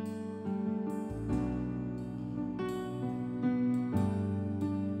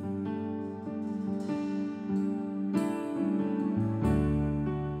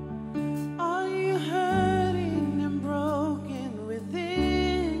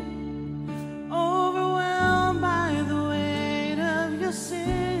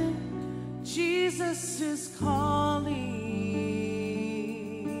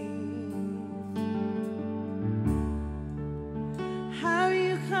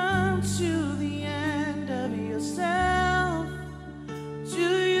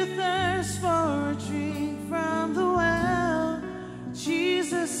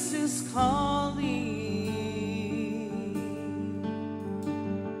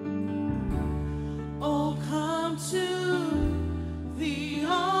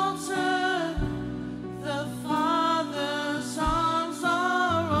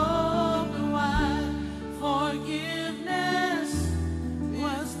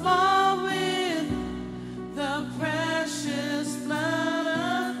 Precious blood.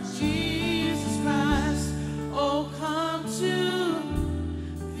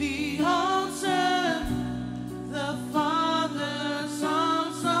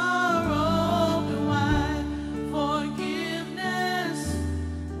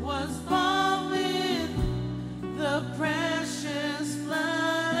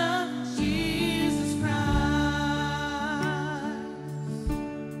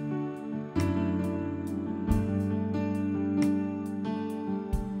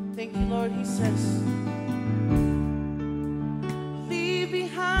 he says, leave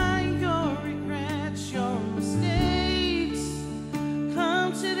behind your regrets, your mistakes.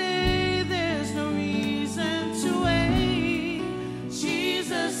 Come today, there's no reason to wait.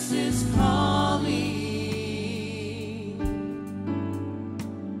 Jesus is calling.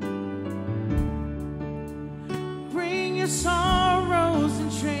 Bring your sorrows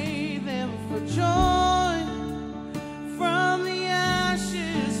and trade them for joy.